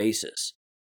 day out basis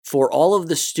for all of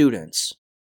the students.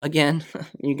 Again,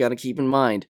 you got to keep in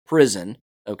mind, prison,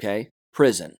 okay?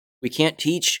 Prison. We can't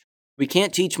teach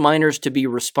minors to be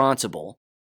responsible,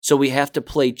 so we have to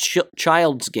play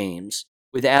child's games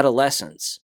with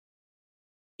adolescents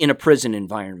in a prison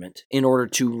environment in order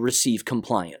to receive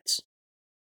compliance.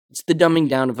 It's the dumbing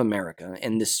down of America,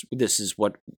 and this is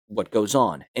what goes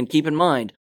on. And keep in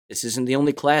mind, this isn't the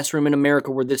only classroom in America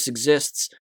where this exists.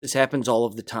 This happens all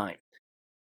of the time.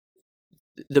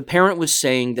 The parent was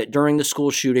saying that during the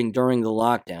school shooting, during the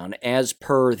lockdown, as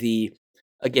per the,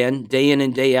 again, day in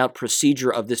and day out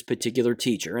procedure of this particular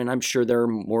teacher, and I'm sure there are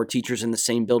more teachers in the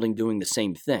same building doing the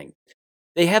same thing,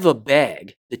 they have a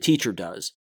bag, the teacher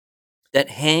does, that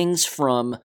hangs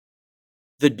from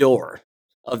the door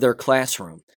of their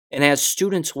classroom. And as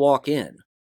students walk in,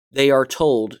 they are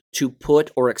told to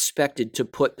put or expected to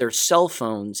put their cell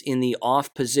phones in the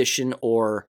off position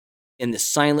or in the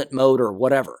silent mode or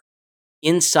whatever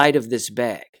inside of this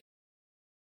bag,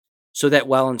 so that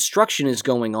while instruction is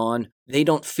going on, they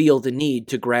don't feel the need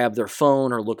to grab their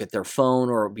phone or look at their phone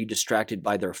or be distracted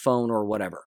by their phone or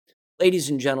whatever. Ladies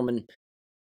and gentlemen,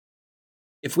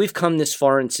 if we've come this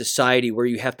far in society where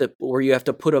you have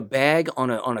to put a bag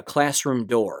on a classroom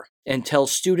door and tell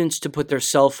students to put their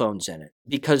cell phones in it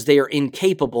because they are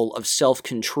incapable of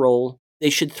self-control, they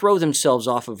should throw themselves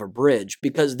off of a bridge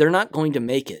because they're not going to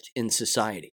make it in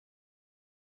society.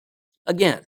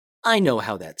 Again, I know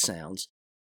how that sounds.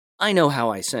 I know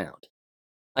how I sound.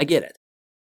 I get it.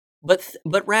 But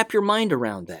wrap your mind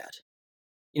around that.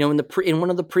 You know, in one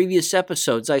of the previous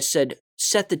episodes, I said,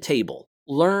 set the table.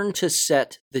 Learn to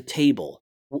set the table.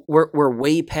 We're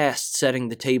way past setting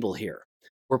the table here.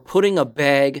 We're putting a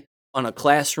bag on a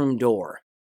classroom door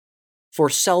for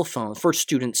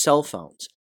student cell phones.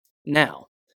 Now,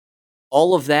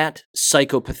 all of that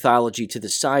psychopathology to the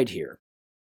side here.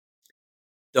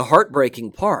 The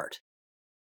heartbreaking part,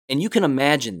 and you can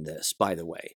imagine this, by the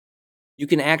way. You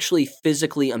can actually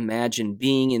physically imagine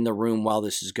being in the room while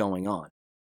this is going on.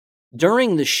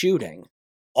 During the shooting,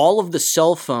 all of the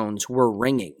cell phones were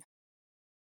ringing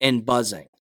and buzzing,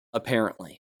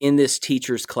 apparently, in this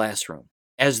teacher's classroom,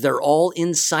 as they're all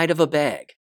inside of a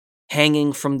bag,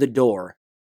 hanging from the door,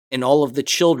 and all of the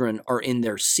children are in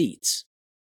their seats.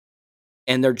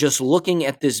 And they're just looking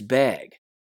at this bag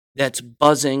that's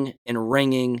buzzing and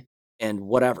ringing and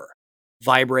whatever,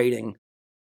 vibrating,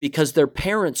 because their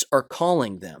parents are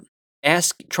calling them,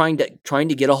 trying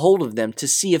to get a hold of them to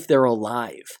see if they're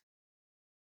alive,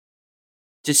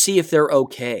 to see if they're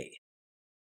okay.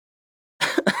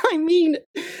 I mean,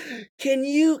 can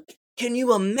you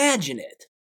imagine it?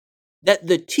 That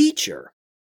the teacher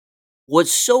was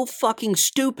so fucking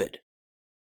stupid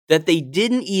that they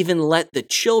didn't even let the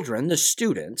children, the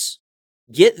students,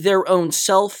 get their own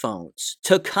cell phones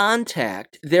to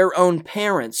contact their own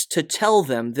parents to tell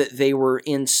them that they were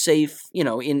in a safe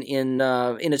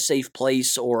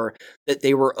place or that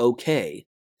they were okay,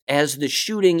 as the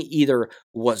shooting either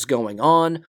was going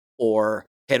on or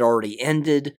had already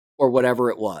ended or whatever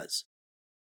it was.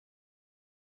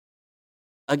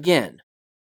 Again,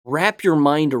 wrap your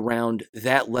mind around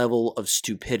that level of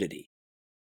stupidity.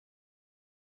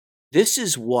 This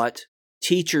is what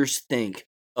teachers think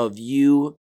of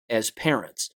you as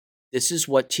parents. This is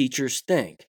what teachers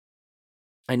think.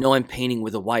 I know I'm painting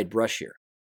with a wide brush here,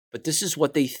 but this is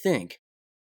what they think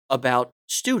about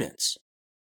students.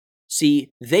 See,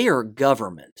 they are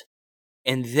government,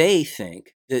 and they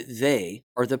think that they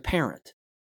are the parent.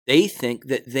 They think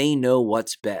that they know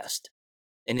what's best.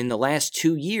 And in the last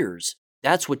 2 years,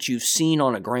 that's what you've seen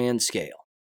on a grand scale.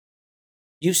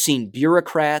 You've seen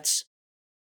bureaucrats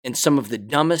and some of the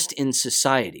dumbest in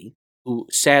society, who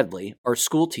sadly are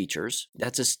school teachers.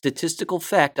 That's a statistical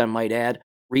fact, I might add.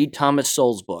 Read Thomas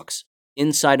Sowell's books,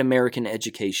 Inside American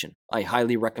Education. I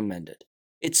highly recommend it.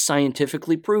 It's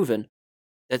scientifically proven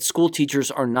that school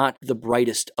teachers are not the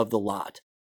brightest of the lot.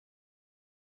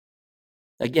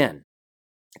 Again,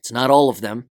 it's not all of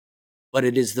them, but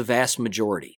it is the vast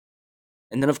majority.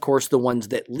 And then, of course, the ones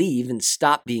that leave and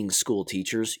stop being school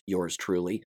teachers, yours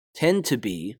truly, tend to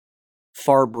be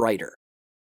far brighter.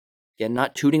 Again,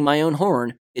 not tooting my own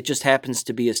horn, it just happens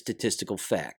to be a statistical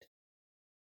fact.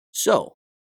 So,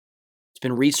 it's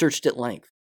been researched at length,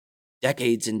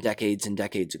 decades and decades and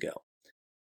decades ago.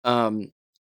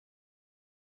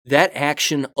 That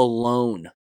action alone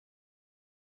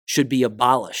should be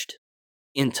abolished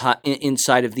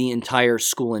inside of the entire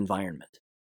school environment.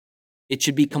 It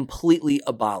should be completely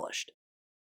abolished.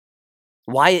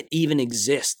 Why it even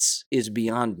exists is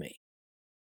beyond me.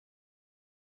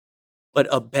 But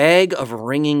a bag of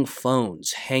ringing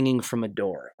phones hanging from a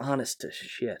door. Honest to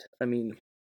shit. I mean,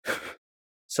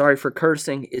 sorry for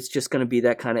cursing. It's just going to be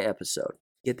that kind of episode.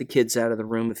 Get the kids out of the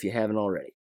room if you haven't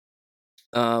already.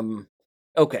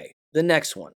 Okay, the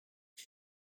next one.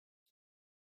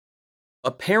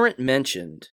 A parent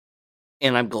mentioned,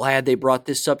 and I'm glad they brought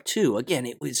this up too.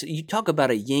 Again, you talk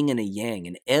about a yin and a yang,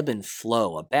 an ebb and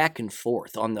flow, a back and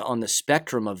forth on the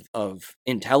spectrum of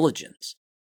intelligence.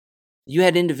 You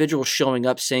had individuals showing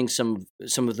up saying some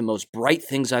of the most bright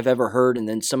things I've ever heard, and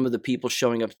then some of the people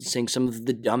showing up saying some of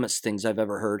the dumbest things I've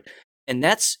ever heard. And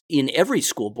that's in every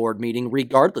school board meeting,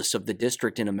 regardless of the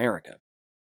district in America.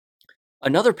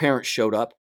 Another parent showed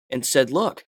up and said,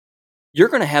 look, you're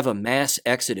going to have a mass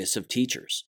exodus of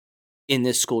teachers in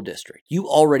this school district. You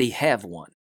already have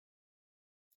one.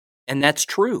 And that's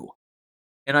true.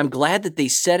 And I'm glad that they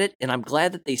said it, and I'm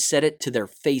glad that they said it to their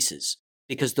faces,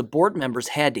 because the board members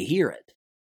had to hear it.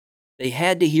 They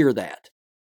had to hear that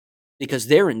because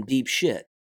they're in deep shit.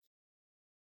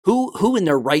 Who in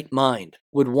their right mind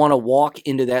would want to walk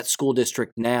into that school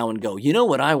district now and go, you know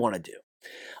what I want to do?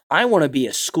 I want to be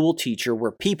a school teacher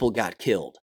where people got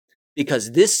killed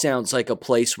because this sounds like a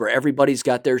place where everybody's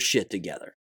got their shit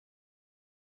together.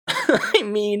 I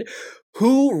mean,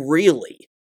 who really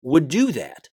would do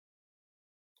that?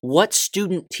 What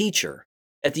student teacher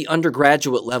at the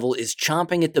undergraduate level is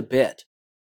chomping at the bit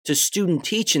to student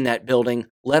teach in that building,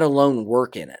 let alone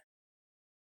work in it?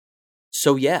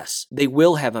 So yes, they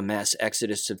will have a mass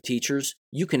exodus of teachers.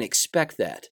 You can expect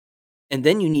that. And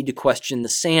then you need to question the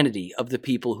sanity of the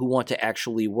people who want to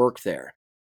actually work there,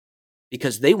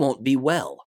 because they won't be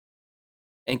well.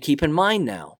 And keep in mind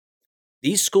now,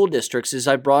 these school districts, as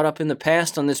I brought up in the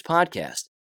past on this podcast,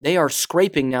 they are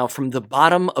scraping now from the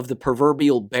bottom of the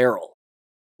proverbial barrel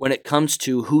when it comes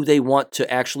to who they want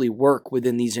to actually work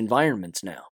within these environments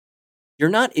now. You're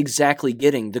not exactly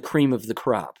getting the cream of the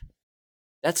crop.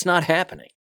 That's not happening.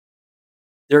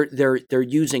 They're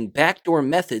using backdoor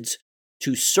methods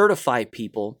to certify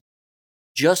people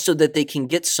just so that they can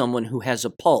get someone who has a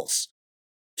pulse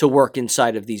to work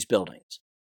inside of these buildings.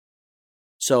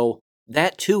 So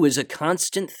that too is a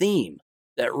constant theme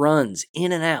that runs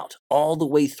in and out all the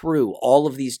way through all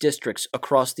of these districts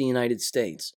across the United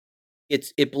States.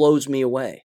 It blows me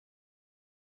away.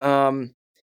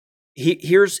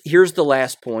 Here's the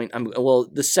last point.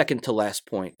 The second to last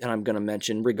point that I'm going to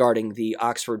mention regarding the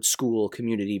Oxford School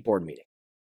Community Board meeting.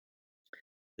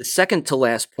 The second to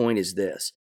last point is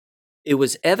this. It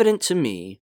was evident to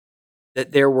me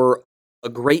that there were a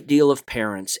great deal of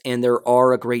parents, and there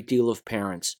are a great deal of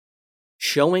parents,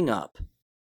 showing up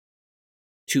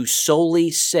to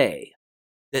solely say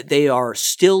that they are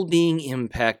still being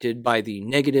impacted by the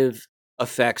negative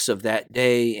effects of that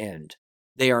day, and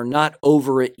they are not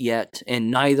over it yet, and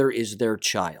neither is their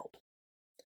child.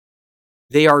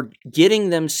 They are getting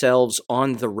themselves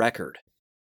on the record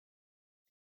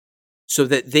so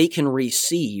that they can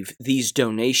receive these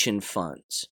donation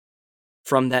funds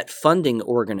from that funding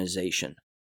organization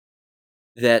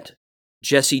that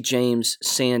Jesse James,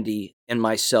 Sandy, and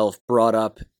myself brought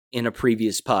up in a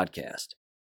previous podcast.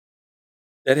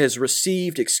 That has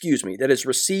received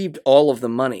all of the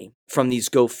money from these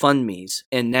GoFundMes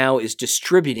and now is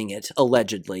distributing it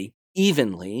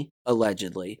evenly,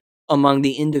 among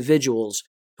the individuals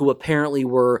who apparently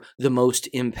were the most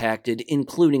impacted,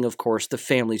 including, of course, the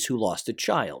families who lost a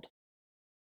child.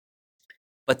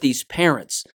 But these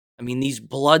parents, these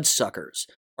bloodsuckers,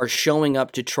 are showing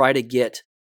up to try to get,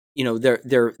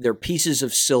 their pieces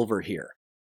of silver here.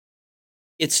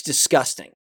 It's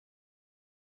disgusting.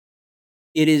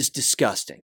 It is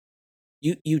disgusting.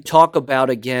 You talk about,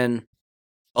 again,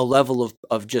 a level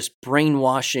of just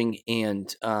brainwashing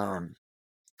and I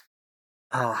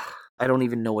don't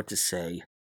even know what to say.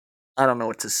 I don't know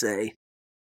what to say.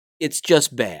 It's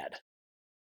just bad.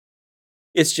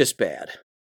 It's just bad.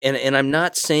 And I'm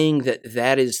not saying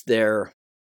that is their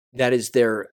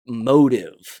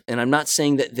motive. And I'm not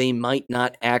saying that they might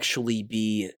not actually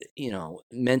be,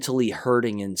 mentally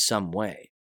hurting in some way.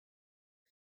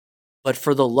 But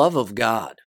for the love of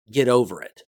God, get over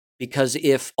it. Because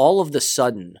if all of the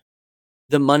sudden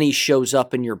the money shows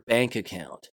up in your bank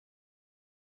account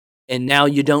and now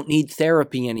you don't need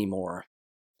therapy anymore,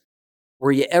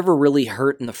 were you ever really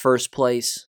hurt in the first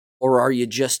place? Or are you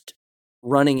just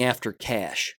running after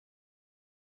cash?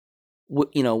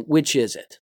 Which is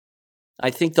it? I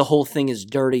think the whole thing is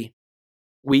dirty.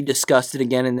 We discussed it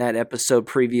again in that episode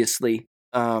previously.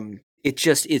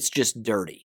 It's just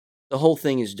dirty. The whole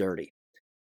thing is dirty.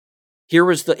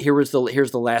 Here's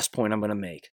the last point I'm going to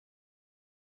make.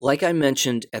 Like I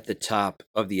mentioned at the top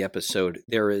of the episode,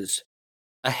 there is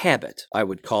a habit, I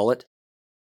would call it,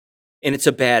 and it's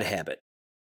a bad habit.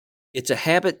 It's a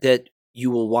habit that you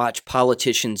will watch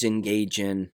politicians engage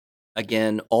in,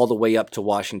 again, all the way up to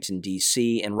Washington,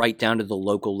 D.C., and right down to the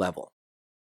local level.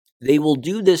 They will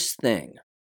do this thing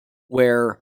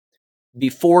where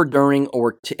before, during,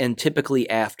 and typically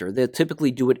after, they'll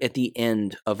typically do it at the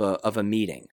end of a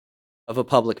meeting, of a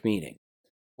public meeting,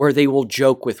 where they will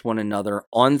joke with one another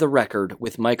on the record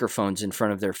with microphones in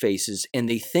front of their faces, and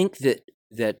they think that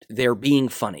they're being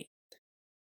funny.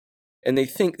 And they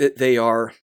think that they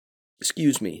are,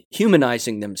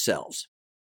 humanizing themselves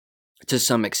to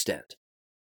some extent.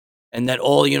 And that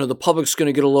the public's going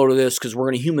to get a load of this because we're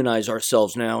going to humanize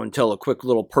ourselves now and tell a quick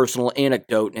little personal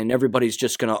anecdote, and everybody's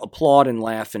just going to applaud and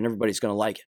laugh, and everybody's going to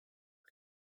like it.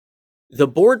 The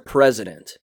board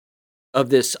president of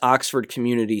this Oxford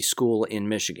Community School in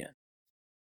Michigan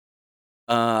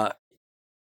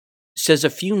says a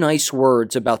few nice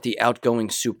words about the outgoing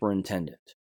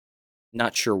superintendent.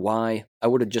 Not sure why. I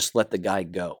would have just let the guy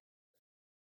go.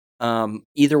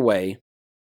 Either way,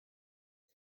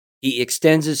 he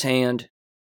extends his hand.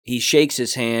 He shakes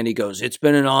his hand. He goes, "It's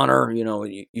been an honor. You know,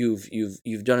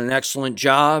 you've done an excellent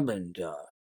job."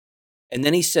 And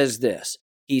then he says this.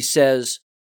 He says,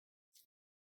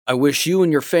 "I wish you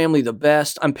and your family the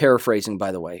best." I'm paraphrasing,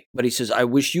 by the way, but he says, "I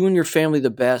wish you and your family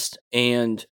the best,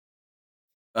 and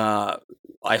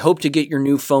I hope to get your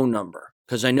new phone number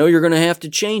because I know you're going to have to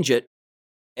change it."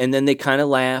 And then they kind of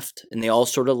laughed, and they all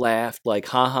sort of laughed, like,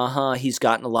 "Ha ha ha! He's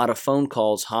gotten a lot of phone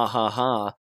calls. Ha ha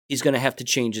ha! He's going to have to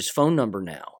change his phone number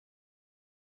now."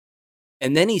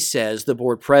 And then he says, the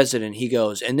board president, he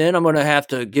goes, "And then I'm going to have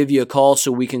to give you a call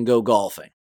so we can go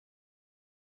golfing."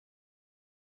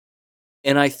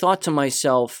 And I thought to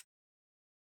myself,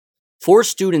 4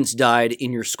 students died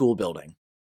in your school building,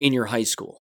 in your high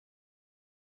school.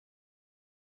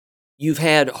 You've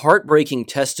had heartbreaking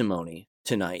testimony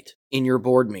tonight in your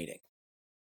board meeting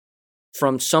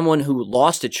from someone who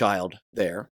lost a child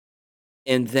there,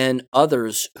 and then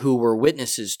others who were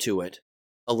witnesses to it,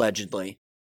 allegedly,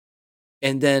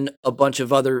 and then a bunch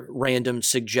of other random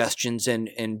suggestions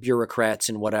and bureaucrats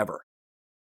and whatever.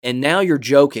 And now you're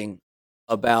joking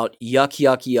about yuck,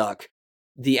 yuck, yuck.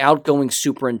 The outgoing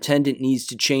superintendent needs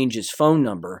to change his phone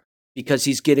number because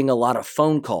he's getting a lot of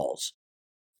phone calls.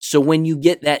 So when you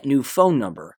get that new phone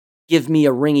number, give me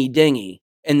a ringy dingy,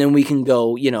 and then we can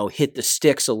go, hit the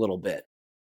sticks a little bit.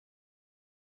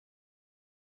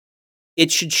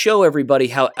 It should show everybody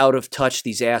how out of touch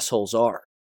these assholes are.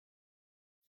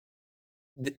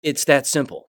 It's that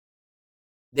simple.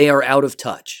 They are out of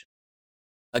touch.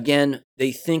 Again,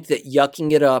 they think that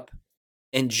yucking it up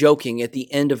and joking at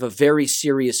the end of a very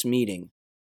serious meeting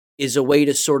is a way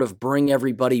to sort of bring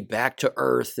everybody back to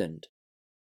earth, and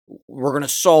we're going to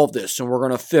solve this, and we're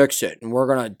going to fix it, and we're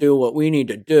going to do what we need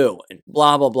to do, and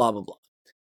blah, blah, blah, blah, blah.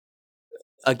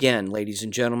 Again, ladies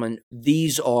and gentlemen,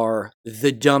 these are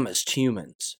the dumbest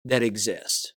humans that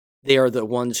exist. They are the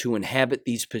ones who inhabit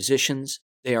these positions.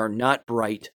 They are not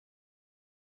bright.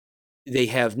 They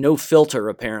have no filter,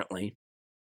 apparently.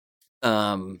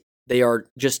 They're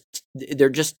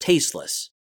just tasteless.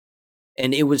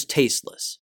 And it was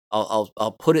tasteless.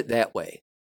 I'll put it that way.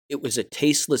 It was a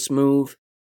tasteless move.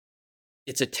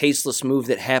 It's a tasteless move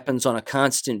that happens on a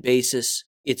constant basis.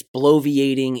 It's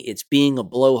bloviating. It's being a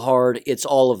blowhard. It's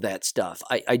all of that stuff.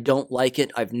 I don't like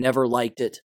it. I've never liked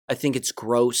it. I think it's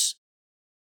gross.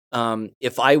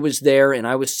 If I was there and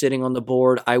I was sitting on the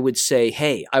board, I would say,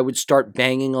 hey, I would start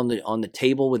banging on the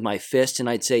table with my fist, and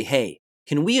I'd say, hey,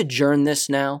 can we adjourn this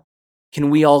now? Can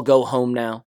we all go home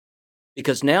now?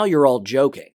 Because now you're all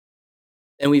joking.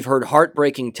 And we've heard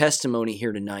heartbreaking testimony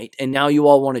here tonight, and now you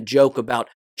all want to joke about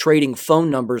trading phone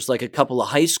numbers like a couple of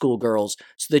high school girls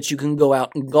so that you can go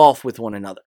out and golf with one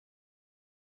another.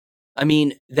 I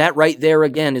mean, that right there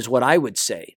again is what I would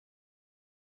say.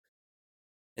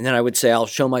 And then I would say, I'll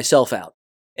show myself out.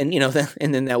 And,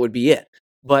 and then that would be it.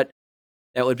 But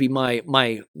that would be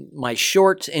my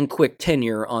short and quick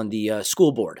tenure on the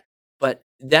school board. But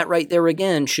that right there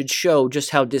again should show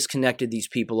just how disconnected these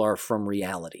people are from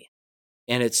reality.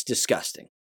 And it's disgusting.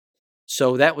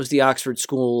 So that was the Oxford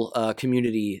School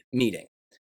community meeting.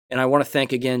 And I want to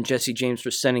thank again Jesse James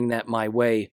for sending that my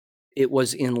way. It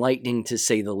was enlightening, to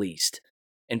say the least.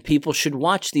 And people should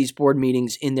watch these board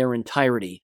meetings in their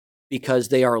entirety because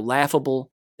they are laughable,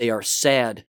 they are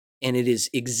sad, and it is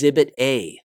Exhibit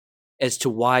A as to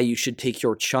why you should take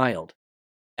your child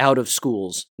out of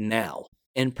schools now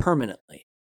and permanently.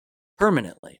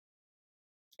 Permanently.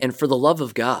 And for the love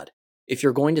of God, if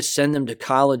you're going to send them to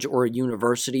college or a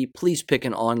university, please pick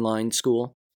an online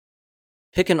school.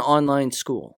 Pick an online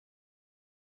school.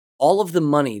 All of the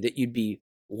money that you'd be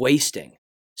wasting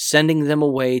sending them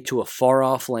away to a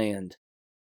far-off land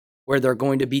where they're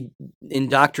going to be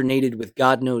indoctrinated with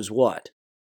God knows what,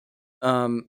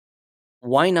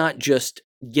 why not just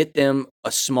get them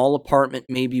a small apartment,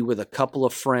 maybe with a couple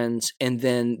of friends, and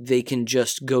then they can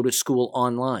just go to school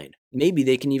online? Maybe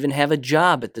they can even have a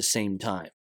job at the same time.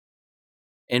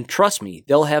 And trust me,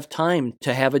 they'll have time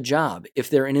to have a job if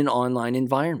they're in an online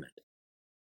environment.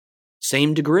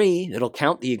 Same degree, it'll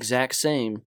count the exact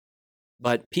same.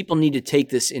 But people need to take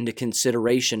this into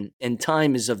consideration, and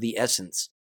time is of the essence.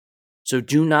 So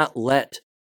do not let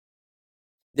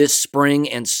this spring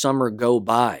and summer go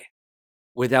by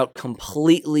without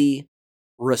completely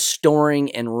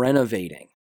restoring and renovating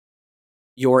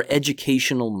your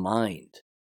educational mind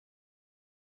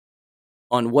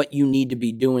on what you need to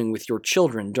be doing with your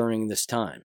children during this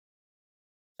time.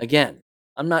 Again,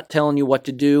 I'm not telling you what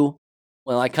to do.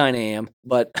 Well, I kind of am,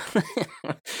 but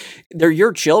they're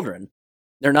your children.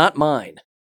 They're not mine.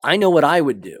 I know what I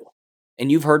would do. And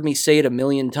you've heard me say it a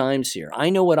million times here. I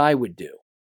know what I would do.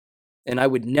 And I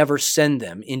would never send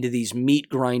them into these meat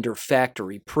grinder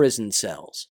factory prison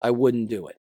cells. I wouldn't do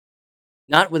it.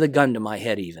 Not with a gun to my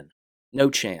head even. No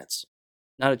chance.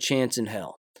 Not a chance in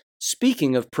hell.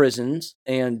 Speaking of prisons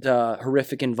and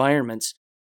horrific environments,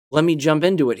 let me jump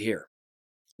into it here.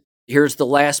 Here's the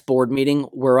last board meeting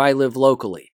where I live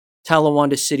locally.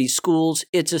 Talawanda City Schools,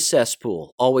 it's a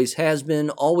cesspool. Always has been,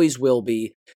 always will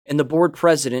be. And the board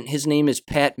president, his name is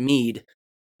Pat Mead.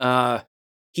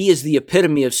 He is the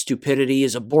epitome of stupidity. He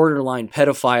is a borderline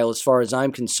pedophile as far as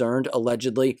I'm concerned,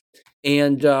 allegedly.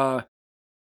 And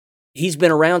he's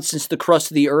been around since the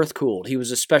crust of the earth cooled. He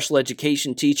was a special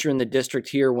education teacher in the district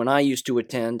here when I used to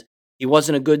attend. He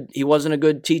wasn't a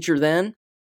good teacher then.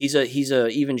 He's a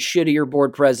even shittier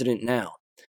board president now.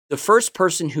 The first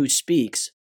person who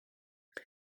speaks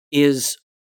is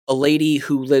a lady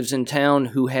who lives in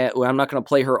town I'm not going to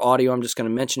play her audio. I'm just going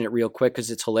to mention it real quick because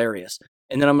it's hilarious.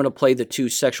 And then I'm going to play the two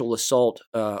sexual assault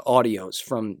audios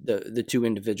from the two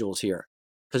individuals here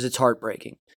because it's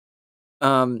heartbreaking.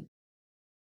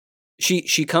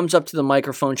 She comes up to the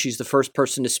microphone. She's the first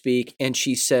person to speak, and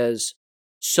she says,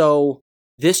 "So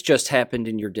this just happened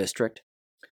in your district."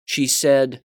 She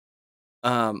said,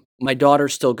 "My daughter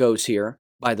still goes here,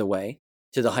 by the way,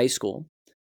 to the high school."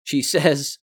 She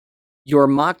says, "Your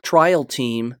mock trial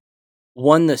team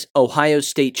won the Ohio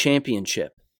State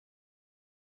Championship."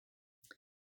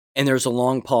 And there's a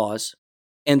long pause,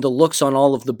 and the looks on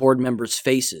all of the board members'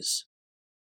 faces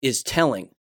is telling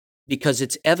because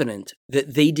it's evident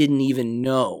that they didn't even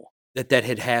know that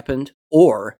had happened,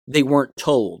 or they weren't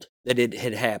told that it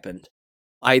had happened,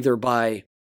 either by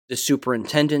the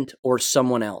superintendent or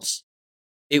someone else.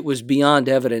 It was beyond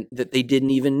evident that they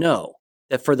didn't even know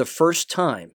that for the first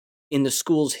time in the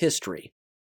school's history,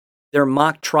 their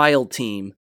mock trial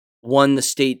team won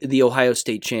the Ohio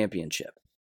State Championship.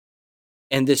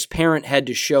 And this parent had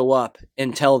to show up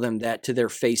and tell them that to their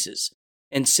faces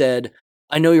and said,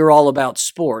 "I know you're all about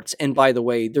sports. And by the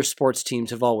way, their sports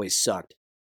teams have always sucked."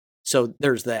 So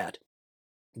there's that.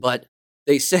 But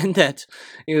they said that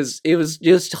it was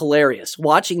just hilarious.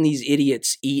 Watching these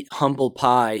idiots eat humble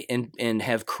pie and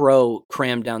have crow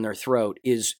crammed down their throat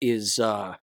is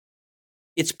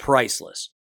it's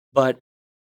priceless. But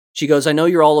she goes, "I know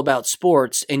you're all about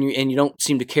sports and you don't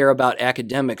seem to care about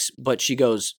academics," but she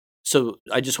goes, "So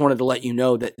I just wanted to let you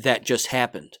know that just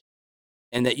happened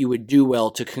and that you would do well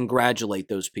to congratulate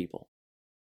those people."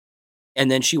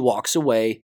 And then she walks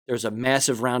away. There's a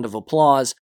massive round of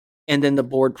applause. And then the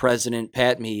board president,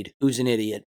 Pat Mead, who's an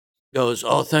idiot, goes,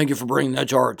 "Oh, thank you for bringing that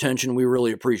to our attention. We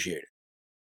really appreciate it.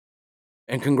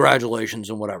 And congratulations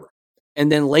and whatever."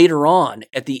 And then later on,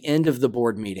 at the end of the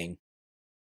board meeting,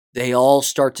 they all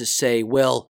start to say,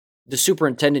 well, the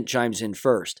superintendent chimes in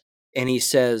first. And he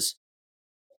says,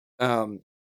 "In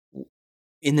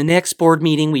the next board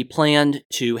meeting, we planned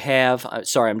to have..."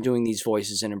 Sorry, I'm doing these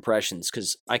voices and impressions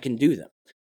because I can do them.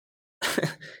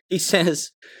 He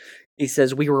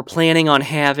says, "We were planning on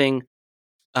having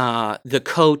the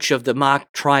coach of the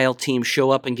mock trial team show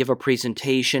up and give a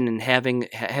presentation and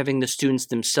having the students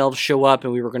themselves show up,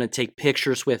 and we were going to take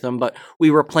pictures with them, but we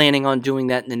were planning on doing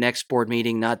that in the next board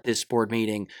meeting, not this board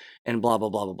meeting, and blah, blah,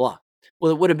 blah, blah, blah."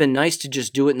 Well, it would have been nice to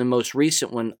just do it in the most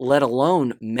recent one, let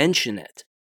alone mention it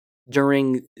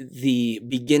during the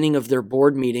beginning of their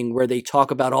board meeting where they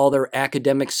talk about all their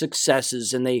academic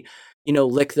successes and they,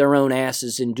 lick their own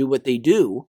asses and do what they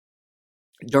do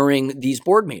during these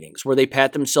board meetings where they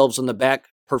pat themselves on the back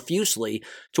profusely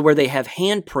to where they have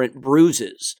handprint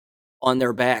bruises on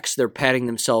their backs. They're patting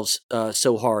themselves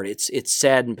so hard. It's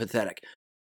sad and pathetic.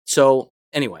 So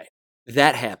anyway,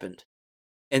 that happened.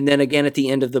 And then again, at the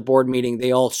end of the board meeting,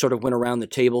 they all sort of went around the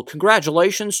table.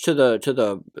 "Congratulations to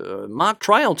the mock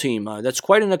trial team. That's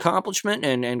quite an accomplishment,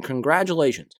 and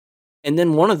congratulations." And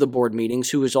then one of the board meetings,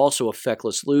 who is also a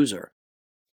feckless loser,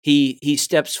 he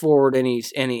steps forward and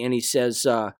he says,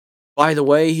 "By the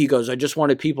way," he goes, "I just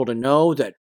wanted people to know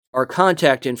that our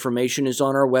contact information is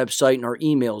on our website and our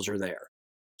emails are there.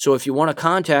 So if you want to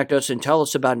contact us and tell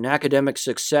us about an academic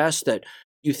success that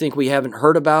you think we haven't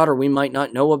heard about or we might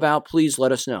not know about, please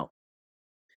let us know."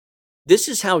 This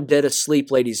is how dead asleep,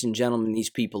 ladies and gentlemen,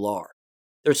 these people are.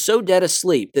 They're so dead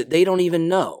asleep that they don't even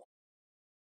know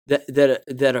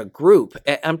that a group,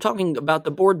 I'm talking about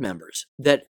the board members,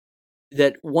 that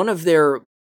one of their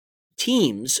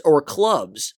teams or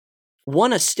clubs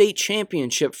won a state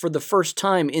championship for the first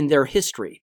time in their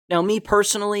history. Now, me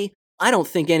personally, I don't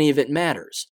think any of it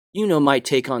matters. You know my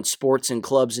take on sports and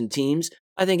clubs and teams.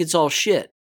 I think it's all shit.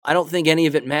 I don't think any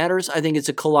of it matters. I think it's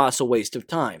a colossal waste of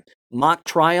time. Mock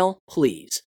trial,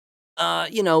 please.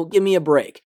 Give me a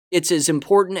break. It's as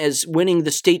important as winning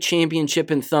the state championship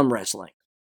in thumb wrestling.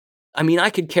 I mean, I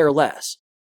could care less.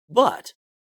 But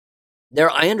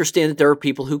I understand that there are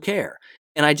people who care.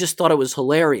 And I just thought it was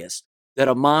hilarious that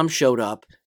a mom showed up,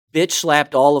 bitch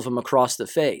slapped all of them across the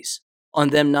face on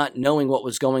them not knowing what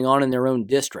was going on in their own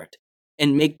district,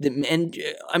 and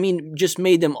just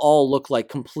made them all look like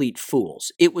complete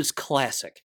fools. It was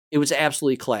classic. It was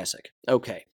absolutely classic.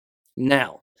 Okay.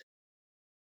 Now,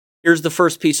 here's the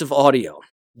first piece of audio.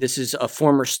 This is a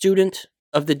former student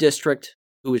of the district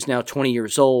who is now 20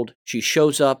 years old. She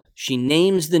shows up. She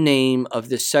names the name of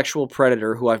this sexual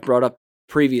predator who I've brought up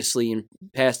previously in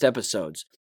past episodes.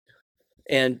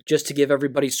 And just to give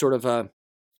everybody sort of a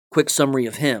quick summary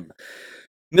of him.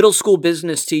 Middle school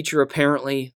business teacher,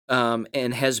 apparently,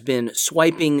 and has been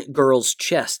swiping girls'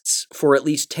 chests for at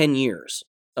least 10 years,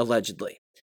 allegedly.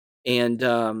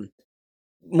 And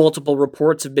multiple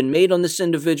reports have been made on this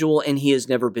individual, and he has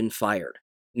never been fired.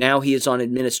 Now he is on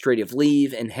administrative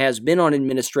leave and has been on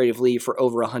administrative leave for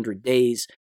over 100 days.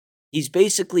 He's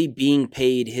basically being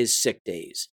paid his sick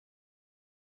days.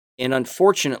 And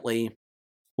unfortunately,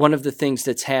 one of the things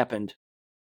that's happened,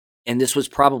 and this was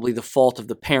probably the fault of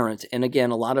the parent, and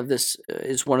again, a lot of this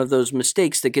is one of those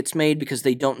mistakes that gets made because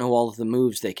they don't know all of the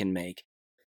moves they can make.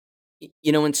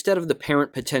 Instead of the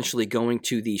parent potentially going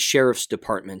to the sheriff's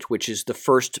department, which is the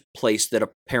first place that a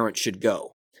parent should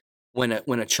go when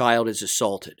a child is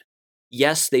assaulted.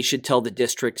 Yes, they should tell the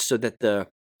district so that the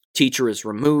teacher is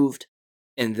removed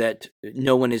and that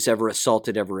no one is ever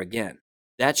assaulted ever again.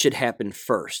 That should happen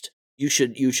first. You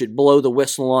should blow the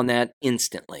whistle on that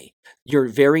instantly. Your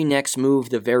very next move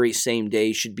the very same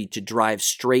day should be to drive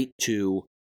straight to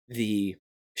the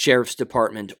sheriff's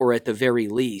department, or at the very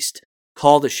least,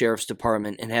 call the sheriff's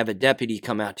department and have a deputy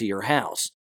come out to your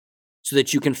house so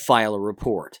that you can file a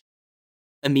report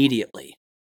immediately.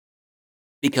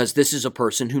 Because this is a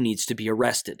person who needs to be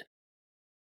arrested.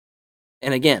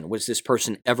 And again, was this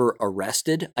person ever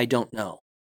arrested? I don't know.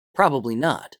 Probably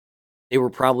not. They were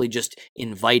probably just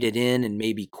invited in and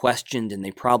maybe questioned, and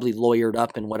they probably lawyered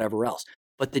up and whatever else.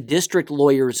 But the district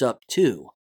lawyers up too.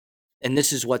 And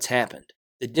this is what's happened.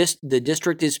 The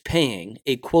district is paying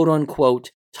a quote-unquote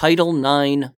Title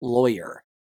IX lawyer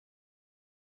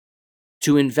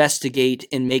to investigate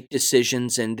and make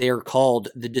decisions, and they're called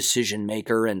the decision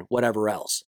maker and whatever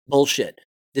else. Bullshit.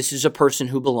 This is a person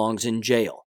who belongs in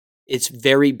jail. It's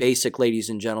very basic, ladies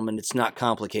and gentlemen. It's not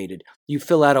complicated. You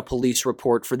fill out a police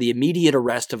report for the immediate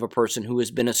arrest of a person who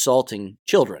has been assaulting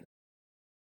children.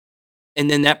 And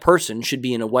then that person should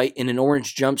be in an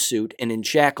orange jumpsuit and in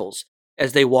shackles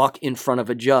as they walk in front of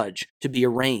a judge to be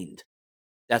arraigned.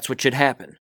 That's what should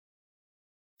happen.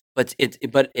 But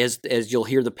as you'll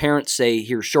hear the parents say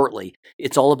here shortly,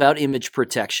 it's all about image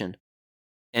protection.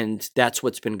 And that's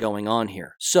what's been going on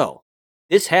here. So,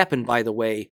 this happened, by the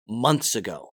way, months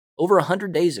ago, over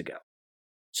 100 days ago.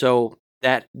 So,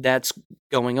 that's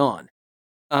going on.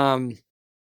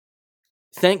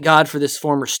 Thank God for this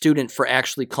former student for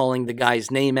actually calling the guy's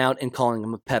name out and calling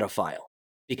him a pedophile.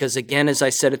 Because again, as I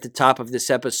said at the top of this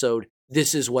episode,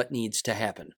 this is what needs to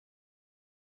happen.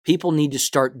 People need to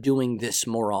start doing this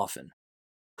more often.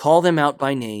 Call them out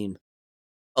by name.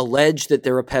 Allege that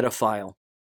they're a pedophile.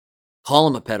 Call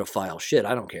them a pedophile. Shit,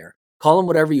 I don't care. Call them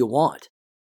whatever you want.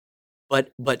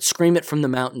 But scream it from the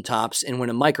mountaintops, and when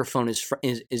a microphone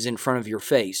is in front of your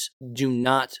face, do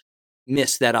not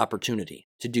miss that opportunity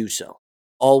to do so.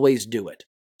 Always do it.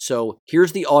 So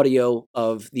here's the audio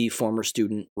of the former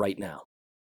student right now.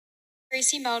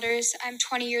 Gracie Melders, I'm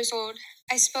 20 years old.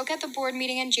 I spoke at the board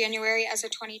meeting in January as a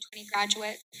 2020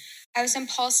 graduate. I was in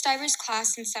Paul Stiver's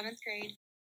class in 7th grade.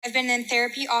 I've been in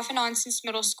therapy off and on since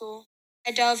middle school.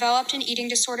 I developed an eating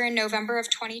disorder in November of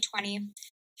 2020.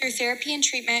 Through therapy and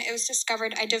treatment, it was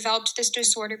discovered I developed this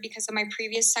disorder because of my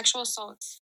previous sexual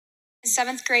assaults. In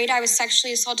 7th grade, I was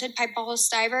sexually assaulted by Paul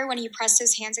Stiver when he pressed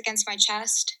his hands against my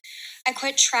chest. I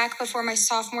quit track before my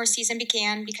sophomore season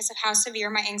began because of how severe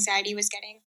my anxiety was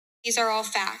getting. These are all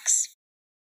facts.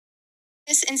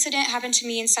 This incident happened to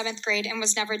me in 7th grade and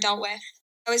was never dealt with.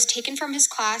 I was taken from his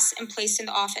class and placed in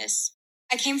the office.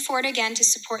 I came forward again to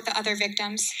support the other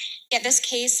victims, yet this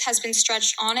case has been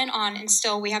stretched on, and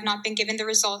still we have not been given the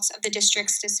results of the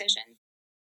district's decision.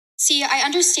 See, I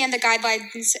understand the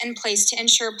guidelines in place to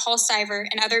ensure Paul Stiver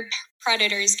and other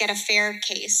predators get a fair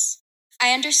case.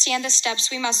 I understand the steps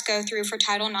we must go through for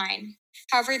Title IX.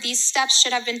 However, these steps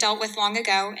should have been dealt with long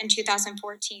ago in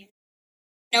 2014.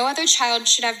 No other child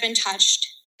should have been touched.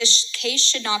 This case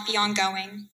should not be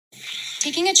ongoing.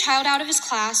 Taking a child out of his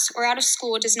class or out of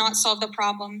school does not solve the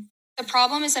problem. The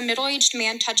problem is a middle-aged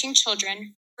man touching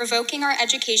children. Revoking our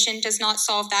education does not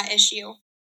solve that issue.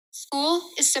 School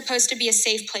is supposed to be a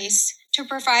safe place to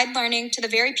provide learning to the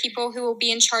very people who will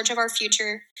be in charge of our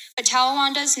future, but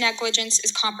Talawanda's negligence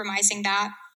is compromising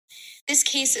that. This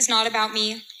case is not about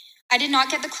me. I did not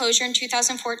get the closure in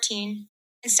 2014.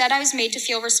 Instead, I was made to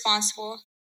feel responsible.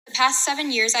 The past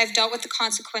 7 years, I've dealt with the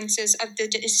consequences of the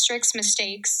district's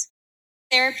mistakes.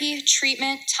 Therapy,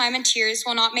 treatment, time, and tears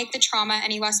will not make the trauma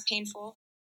any less painful.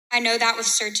 I know that with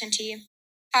certainty.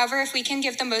 However, if we can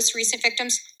give the most recent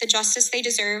victims the justice they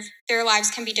deserve, their lives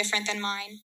can be different than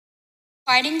mine.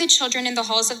 Quieting the children in the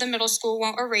halls of the middle school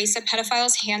won't erase a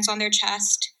pedophile's hands on their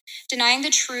chest. Denying the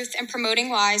truth and promoting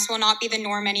lies will not be the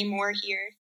norm anymore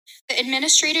here. The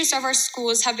administrators of our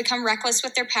schools have become reckless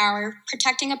with their power,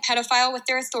 protecting a pedophile with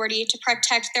their authority to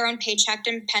protect their own paycheck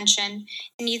and pension.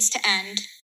 It needs to end.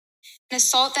 An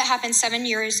assault that happened 7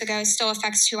 years ago still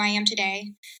affects who I am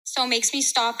today, still makes me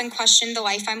stop and question the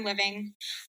life I'm living.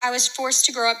 I was forced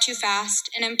to grow up too fast,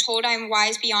 and am told I am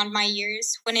wise beyond my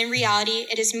years, when in reality,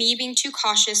 it is me being too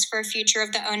cautious for a future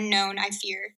of the unknown I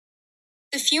fear.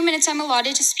 The few minutes I'm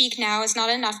allotted to speak now is not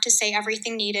enough to say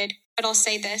everything needed, but I'll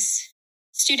say this.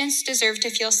 Students deserve to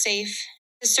feel safe.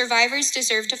 The survivors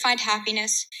deserve to find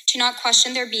happiness, to not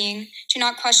question their being, to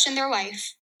not question their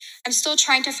life. I'm still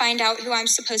trying to find out who I'm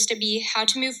supposed to be, how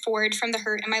to move forward from the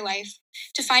hurt in my life,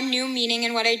 to find new meaning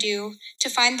in what I do, to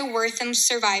find the worth in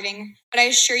surviving. But I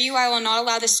assure you I will not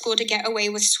allow the school to get away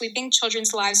with sweeping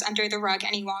children's lives under the rug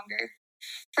any longer.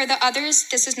 For the others,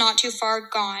 this is not too far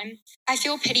gone. I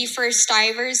feel pity for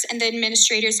Stivers and the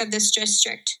administrators of this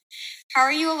district. How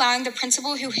are you allowing the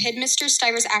principal who hid Mr.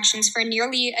 Stivers' actions for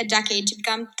nearly a decade to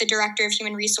become the director of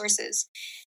human resources?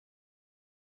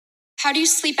 How do you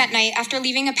sleep at night after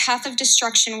leaving a path of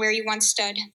destruction where you once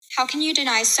stood? How can you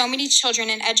deny so many children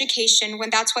an education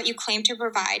when that's what you claim to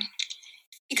provide?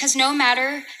 Because no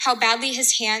matter how badly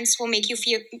his hands will make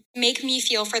me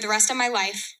feel for the rest of my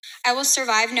life, I will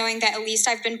survive knowing that at least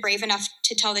I've been brave enough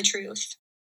to tell the truth.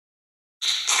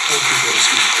 Thank you,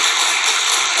 Rosie.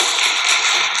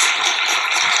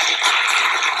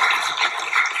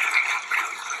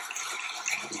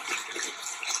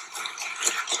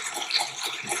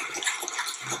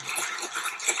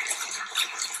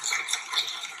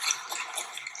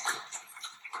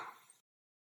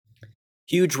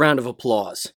 Huge round of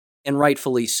applause, and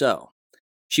rightfully so.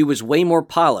 She was way more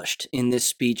polished in this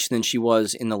speech than she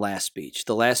was in the last speech.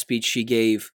 The last speech she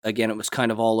gave, again, it was kind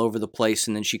of all over the place,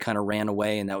 and then she kind of ran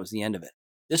away, and that was the end of it.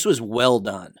 This was well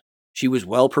done. She was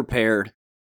well prepared,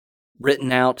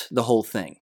 written out, the whole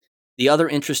thing. The other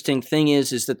interesting thing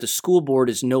is that the school board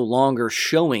is no longer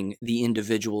showing the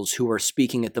individuals who are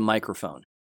speaking at the microphone.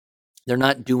 They're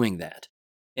not doing that.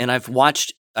 And I've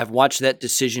watched that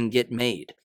decision get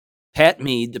made. Pat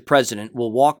Mead, the president,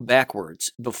 will walk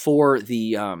backwards before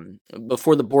the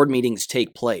board meetings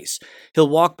take place. He'll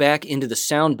walk back into the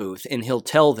sound booth and he'll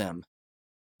tell them,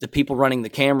 the people running the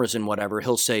cameras and whatever,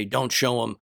 he'll say, don't show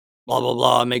them, blah, blah,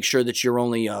 blah. Make sure that you're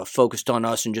only focused on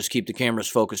us and just keep the cameras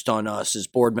focused on us as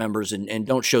board members and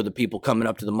don't show the people coming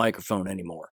up to the microphone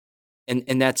anymore.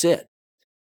 And that's it.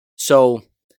 So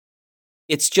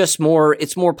it's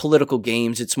more political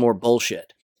games. It's more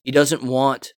bullshit. He doesn't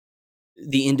want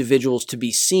the individuals to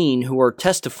be seen who are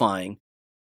testifying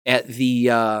at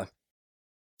the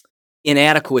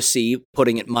inadequacy,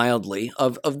 putting it mildly,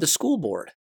 of the school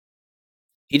board.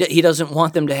 He doesn't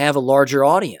want them to have a larger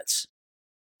audience.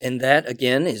 And that,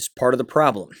 again, is part of the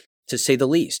problem, to say the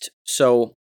least.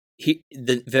 So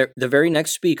the very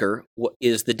next speaker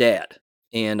is the dad.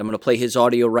 And I'm going to play his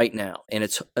audio right now. And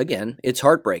it's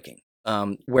heartbreaking.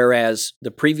 Whereas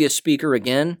the previous speaker,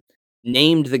 again,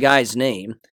 named the guy's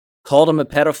name, called him a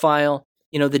pedophile.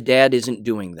 The dad isn't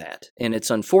doing that. And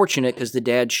it's unfortunate because the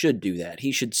dad should do that.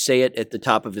 He should say it at the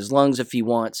top of his lungs if he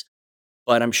wants.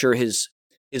 But I'm sure his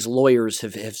lawyers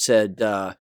have said,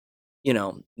 don't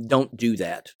do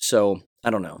that. So I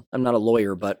don't know. I'm not a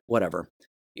lawyer, but whatever.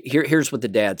 Here's what the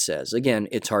dad says. Again,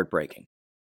 it's heartbreaking.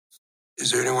 Is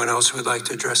there anyone else who would like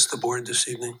to address the board this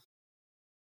evening?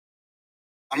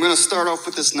 I'm going to start off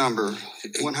with this number,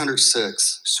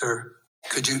 106. Sir,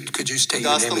 could you state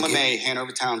your name Augusta again? LeMay,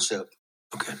 Hanover Township.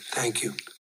 Okay, thank you.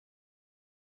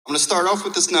 I'm going to start off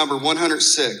with this number,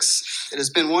 106. It has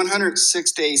been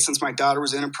 106 days since my daughter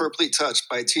was inappropriately touched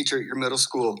by a teacher at your middle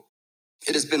school.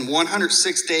 It has been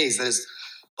 106 days that has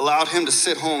allowed him to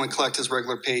sit home and collect his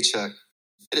regular paycheck.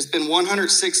 It has been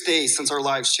 106 days since our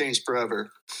lives changed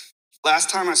forever. Last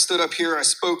time I stood up here, I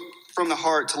spoke from the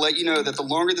heart to let you know that the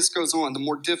longer this goes on, the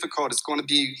more difficult it's going to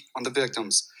be on the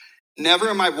victims. Never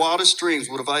in my wildest dreams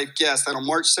would have I guessed that on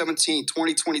March 17,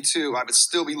 2022, I would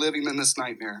still be living in this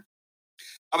nightmare.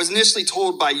 I was initially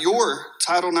told by your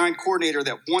Title IX coordinator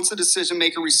that once a decision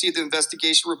maker received the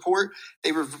investigation report,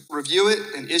 they would review it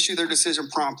and issue their decision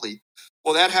promptly.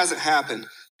 Well, that hasn't happened.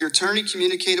 Your attorney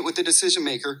communicated with the decision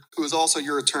maker, who is also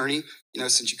your attorney,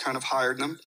 since you kind of hired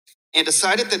them, and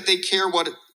decided that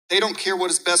they don't care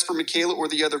what is best for Michaela or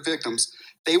the other victims.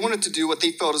 They wanted to do what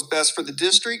they felt is best for the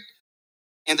district,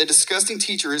 and the disgusting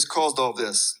teacher has caused all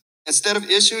this. Instead of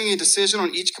issuing a decision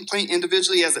on each complaint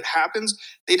individually as it happens,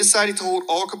 they decided to hold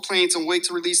all complaints and wait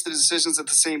to release the decisions at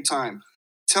the same time.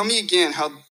 Tell me again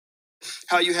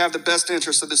how you have the best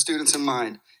interest of the students in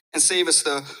mind, and save us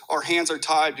our hands are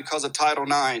tied because of Title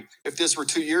IX. If this were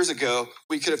 2 years ago,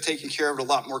 we could have taken care of it a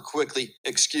lot more quickly.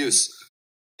 Excuse.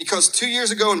 Because 2 years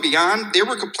ago and beyond, there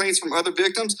were complaints from other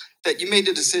victims that you made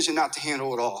the decision not to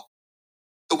handle it all.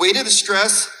 The weight of the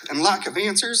stress and lack of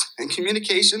answers and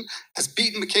communication has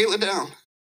beaten Michaela down.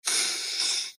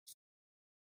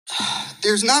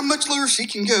 There's not much lower she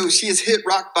can go. She has hit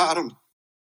rock bottom.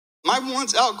 My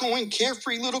once outgoing,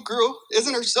 carefree little girl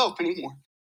isn't herself anymore.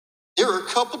 There were a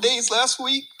couple days last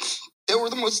week that were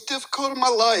the most difficult of my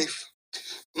life.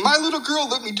 My little girl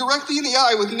looked me directly in the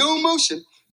eye with no emotion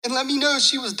and let me know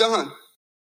she was done.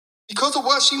 Because of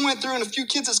what she went through and a few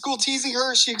kids at school teasing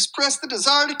her, she expressed the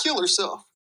desire to kill herself.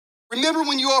 Remember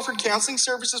when you offered counseling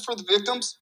services for the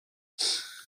victims?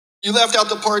 You left out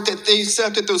the part that they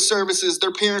accepted those services,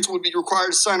 their parents would be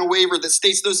required to sign a waiver that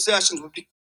states those sessions would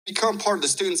become part of the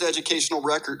students' educational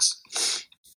records.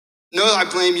 No, I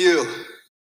blame you.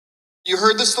 You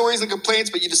heard the stories and complaints,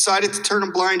 but you decided to turn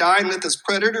a blind eye and let this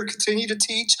predator continue to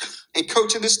teach and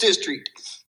coach in this district.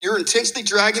 You're intentionally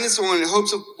dragging this on in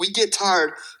hopes that we get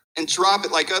tired and drop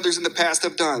it like others in the past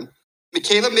have done.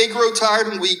 Michaela may grow tired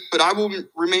and weak, but I will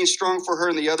remain strong for her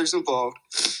and the others involved.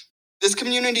 This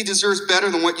community deserves better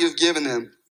than what you have given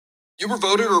them. You were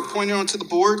voted or appointed onto the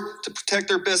board to protect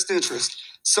their best interest.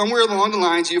 Somewhere along the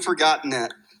lines, you've forgotten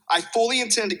that. I fully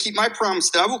intend to keep my promise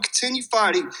that I will continue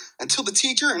fighting until the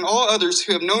teacher and all others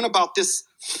who have known about his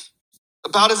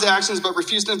actions but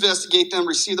refuse to investigate them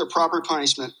receive their proper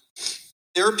punishment.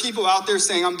 There are people out there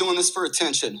saying I'm doing this for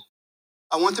attention.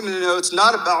 I want them to know it's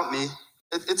not about me.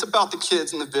 It's about the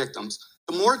kids and the victims.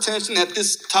 The more attention that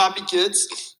this topic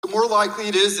gets, the more likely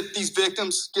it is that these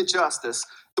victims get justice.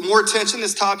 The more attention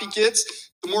this topic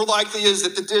gets, the more likely it is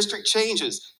that the district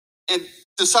changes and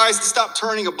decides to stop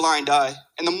turning a blind eye.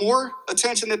 And the more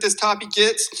attention that this topic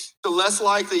gets, the less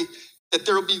likely that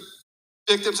there will be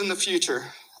victims in the future.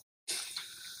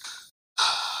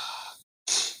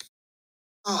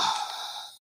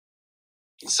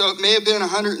 So it may have been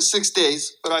 106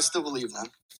 days, but I still believe them.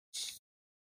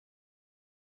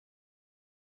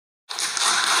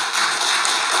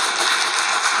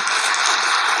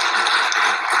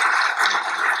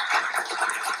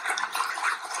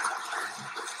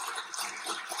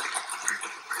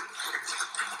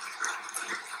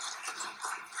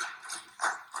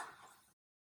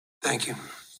 Thank you.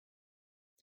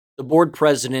 The board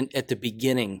president at the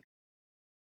beginning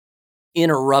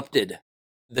interrupted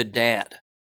the dad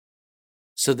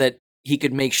so that he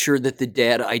could make sure that the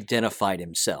dad identified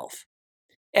himself.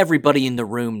 Everybody in the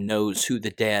room knows who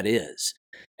the dad is.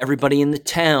 Everybody in the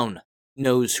town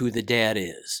knows who the dad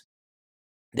is.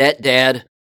 That dad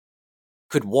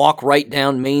could walk right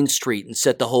down Main Street and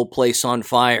set the whole place on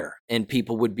fire, and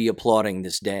people would be applauding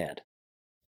this dad.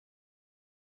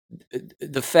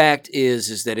 The fact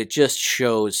is that it just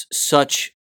shows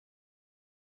such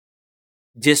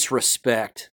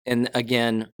disrespect. And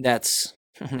again,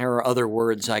 there are other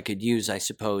words I could use, I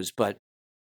suppose, but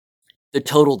the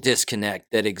total disconnect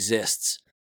that exists.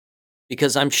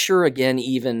 Because I'm sure, again,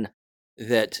 even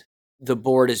that the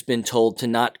board has been told to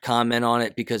not comment on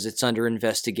it because it's under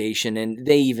investigation, and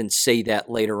they even say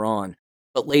that later on.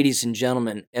 But ladies and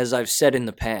gentlemen, as I've said in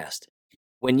the past,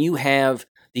 when you have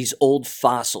these old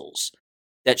fossils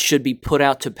that should be put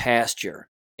out to pasture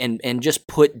and just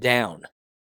put down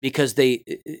because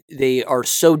they are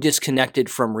so disconnected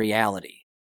from reality.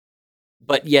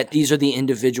 But yet these are the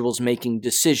individuals making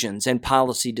decisions and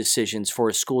policy decisions for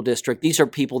a school district. These are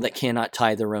people that cannot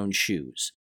tie their own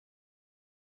shoes.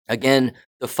 Again,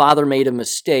 the father made a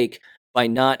mistake by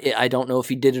I don't know if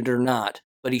he did it or not,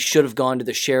 but he should have gone to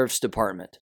the sheriff's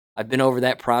department. I've been over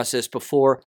that process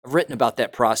before. I've written about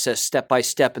that process step by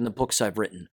step in the books I've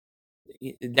written.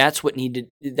 That's what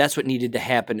needed to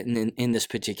happen in this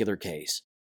particular case.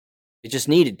 It just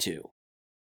needed to.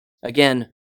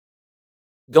 Again,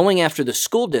 going after the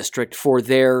school district for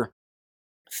their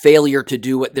failure to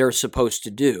do what they're supposed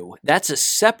to do, that's a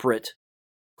separate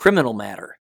criminal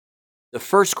matter. The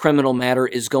first criminal matter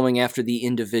is going after the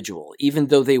individual, even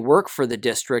though they work for the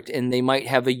district and they might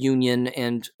have a union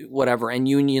and whatever, and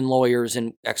union lawyers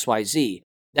and XYZ.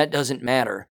 That doesn't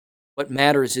matter. What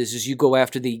matters is you go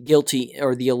after the guilty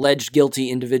or the alleged guilty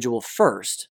individual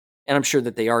first. And I'm sure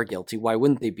that they are guilty. Why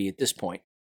wouldn't they be at this point?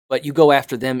 But you go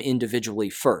after them individually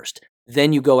first.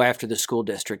 Then you go after the school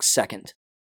district second.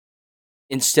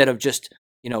 Instead of just,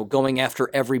 going after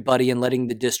everybody and letting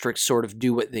the district sort of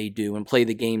do what they do and play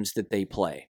the games that they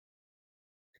play.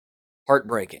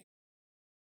 Heartbreaking.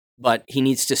 But he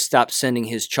needs to stop sending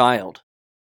his child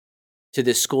to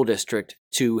this school district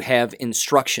to have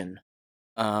instruction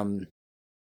from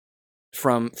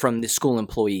the school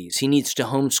employees. He needs to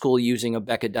homeschool using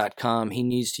Abeka.com. He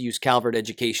needs to use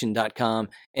CalvertEducation.com.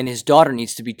 And his daughter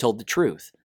needs to be told the truth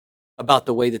about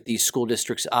the way that these school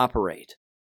districts operate.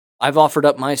 I've offered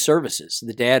up my services.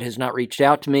 The dad has not reached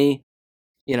out to me,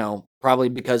 probably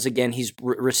because, again, he's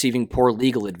receiving poor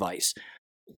legal advice.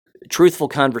 Truthful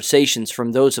conversations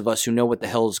from those of us who know what the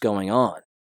hell is going on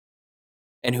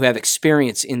and who have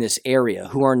experience in this area,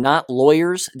 who are not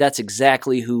lawyers. That's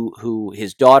exactly who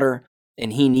his daughter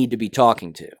and he need to be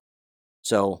talking to.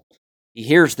 So he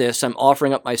hears this. I'm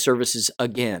offering up my services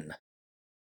again.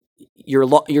 Your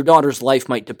daughter's life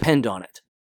might depend on it.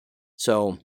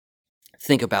 So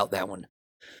think about that one.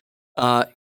 I'm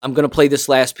going to play this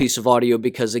last piece of audio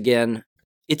because, again,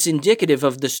 it's indicative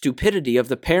of the stupidity of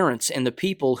the parents and the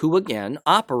people who, again,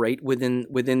 operate within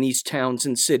these towns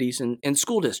and cities and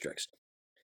school districts.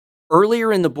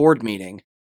 Earlier in the board meeting,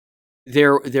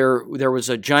 there was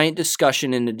a giant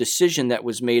discussion and a decision that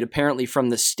was made apparently from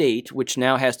the state, which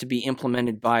now has to be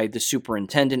implemented by the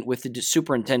superintendent with the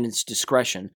superintendent's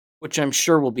discretion, which I'm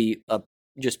sure will be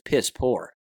just piss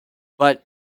poor. But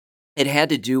it had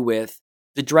to do with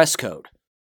the dress code.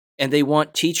 And they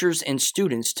want teachers and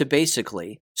students to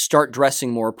basically start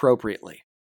dressing more appropriately.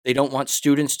 They don't want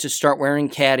students to start wearing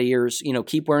cat ears,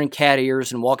 keep wearing cat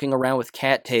ears and walking around with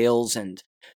cat tails and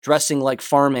dressing like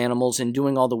farm animals and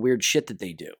doing all the weird shit that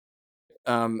they do.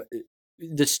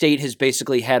 The state has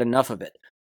basically had enough of it.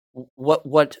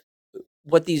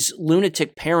 What these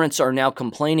lunatic parents are now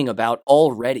complaining about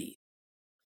already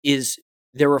is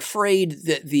they're afraid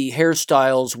that the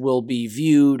hairstyles will be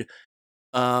viewed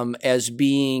as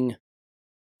being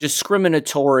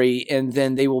discriminatory, and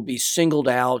then they will be singled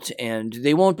out, and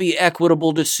they won't be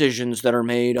equitable decisions that are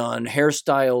made on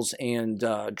hairstyles and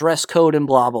dress code and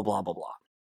blah, blah, blah, blah, blah.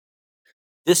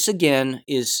 This, again,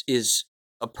 is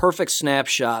a perfect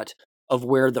snapshot of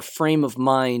where the frame of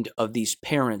mind of these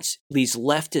parents, these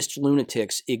leftist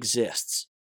lunatics, exists.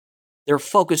 They're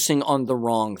focusing on the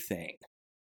wrong thing.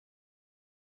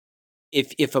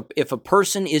 If a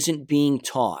person isn't being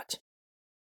taught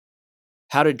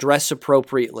how to dress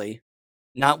appropriately,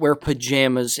 not wear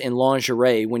pajamas and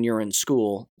lingerie when you're in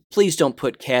school, please don't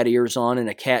put cat ears on and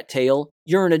a cat tail.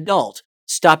 You're an adult.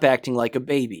 Stop acting like a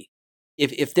baby.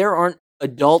 If there aren't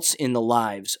adults in the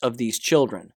lives of these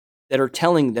children that are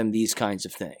telling them these kinds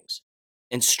of things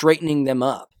and straightening them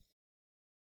up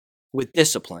with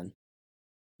discipline,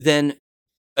 then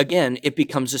again, it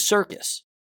becomes a circus.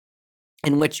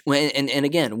 In which,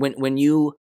 when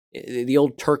you, the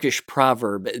old Turkish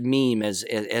proverb, meme as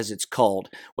it's called,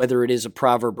 whether it is a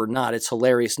proverb or not, it's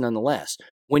hilarious nonetheless.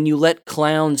 When you let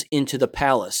clowns into the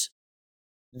palace,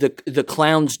 the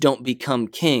clowns don't become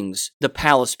kings, the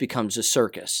palace becomes a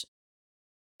circus.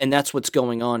 And that's what's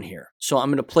going on here. So I'm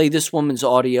going to play this woman's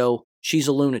audio. She's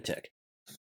a lunatic.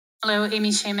 Hello,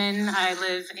 Amy Shaman. I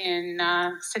live in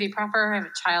city proper. I have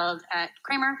a child at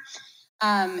Kramer.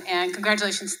 And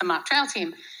congratulations to the mock trial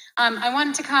team. I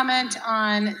wanted to comment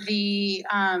on the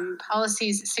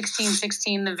policies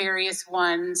 1616, the various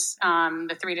ones,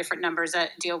 the three different numbers that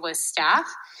deal with staff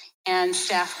and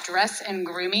staff dress and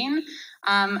grooming.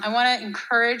 I want to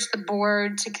encourage the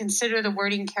board to consider the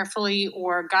wording carefully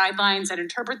or guidelines that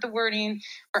interpret the wording.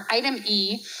 For item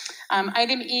E,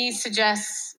 item E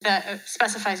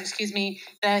specifies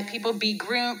that people be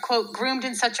groomed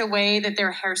in such a way that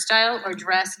their hairstyle or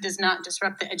dress does not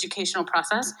disrupt the educational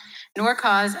process, nor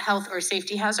cause health or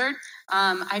safety hazard.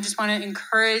 I just want to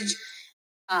encourage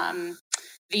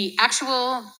the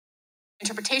actual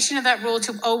interpretation of that rule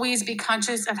to always be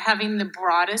conscious of having the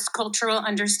broadest cultural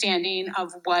understanding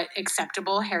of what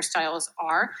acceptable hairstyles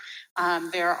are.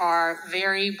 There are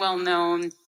very well-known,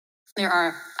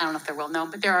 I don't know if they're well-known,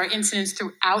 but there are incidents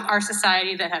throughout our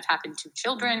society that have happened to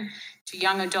children, to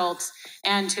young adults,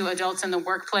 and to adults in the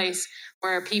workplace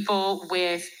where people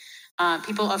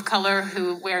of color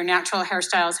who wear natural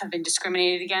hairstyles have been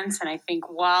discriminated against. And I think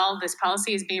while this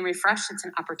policy is being refreshed, it's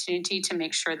an opportunity to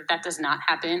make sure that that does not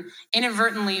happen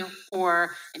inadvertently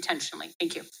or intentionally.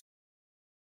 Thank you.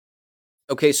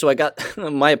 Okay, so I got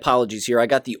my apologies here. I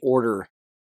got the order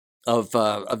of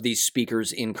these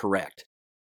speakers incorrect.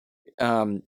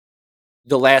 The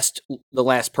last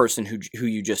person who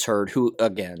you just heard, who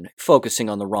again focusing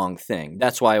on the wrong thing.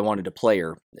 That's why I wanted to play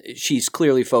her. She's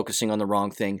clearly focusing on the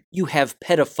wrong thing. You have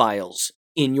pedophiles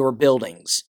in your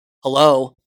buildings.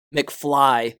 Hello,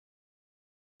 McFly.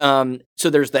 So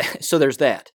there's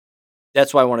that.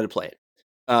 That's why I wanted to play it.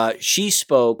 She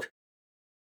spoke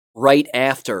right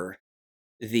after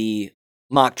the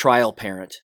mock trial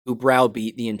parent who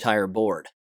browbeat the entire board,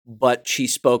 but she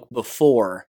spoke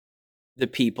before the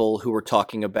people who were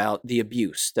talking about the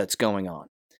abuse that's going on.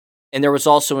 And there was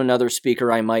also another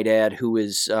speaker, I might add, who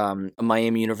is a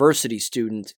Miami University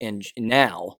student and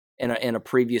a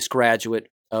previous graduate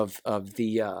of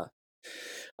the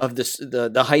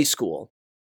high school.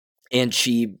 And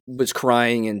she was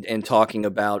crying and talking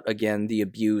about, again, the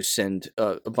abuse and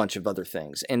a bunch of other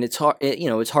things. And it's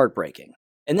heartbreaking.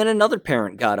 And then another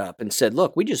parent got up and said,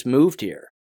 look, we just moved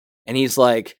here. And he's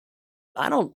like, I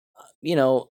don't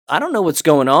know what's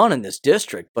going on in this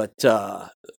district, but I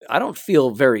don't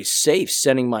feel very safe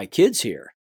sending my kids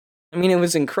here. I mean, it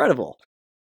was incredible.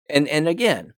 And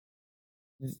again,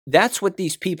 that's what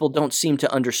these people don't seem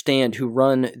to understand who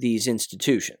run these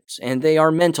institutions. And they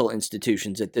are mental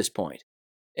institutions at this point,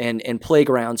 and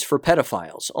playgrounds for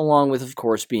pedophiles, along with, of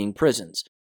course, being prisons.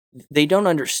 They don't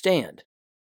understand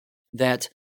that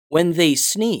when they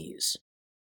sneeze,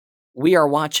 we are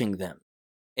watching them,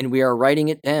 and we are writing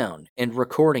it down and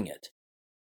recording it.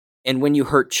 And when you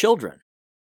hurt children,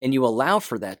 and you allow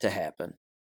for that to happen,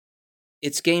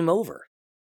 it's game over.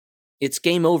 It's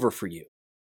game over for you.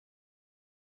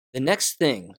 The next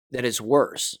thing that is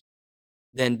worse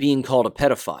than being called a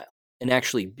pedophile, and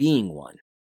actually being one,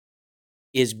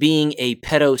 is being a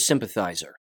pedo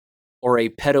sympathizer, or a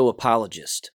pedo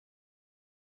apologist,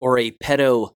 or a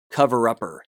pedo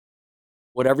cover-upper,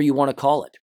 whatever you want to call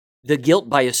it. The guilt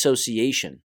by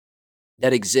association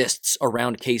that exists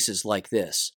around cases like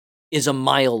this is a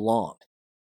mile long.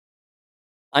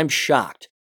 I'm shocked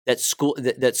that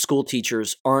school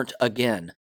teachers aren't,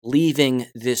 again, leaving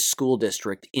this school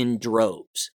district in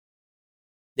droves.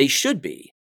 They should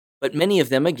be, but many of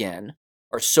them, again,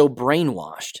 are so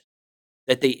brainwashed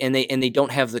that they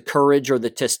don't have the courage or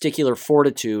the testicular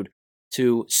fortitude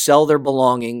to sell their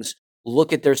belongings,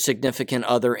 look at their significant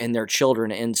other and their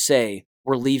children and say,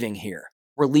 we're leaving here.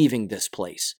 We're leaving this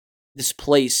place. This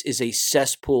place is a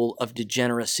cesspool of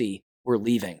degeneracy. We're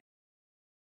leaving.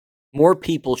 More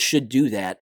people should do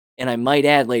that. And I might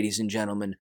add, ladies and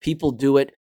gentlemen, people do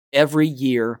it every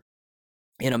year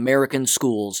in American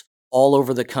schools all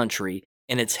over the country,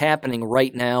 and it's happening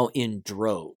right now in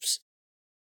droves.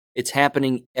 It's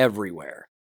happening everywhere,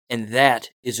 and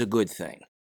that is a good thing.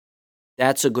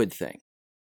 That's a good thing.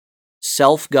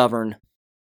 Self-govern,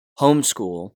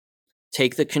 homeschool,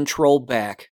 take the control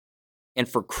back, and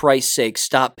for Christ's sake,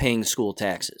 stop paying school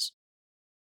taxes.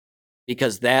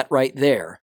 Because that right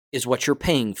there is what you're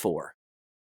paying for.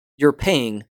 You're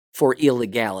paying for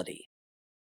illegality.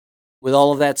 With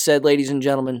all of that said, ladies and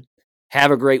gentlemen,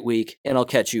 have a great week, and I'll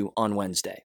catch you on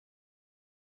Wednesday.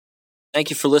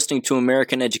 Thank you for listening to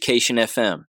American Education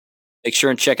FM. Make sure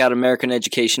and check out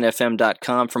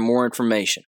AmericanEducationFM.com for more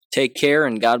information. Take care,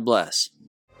 and God bless.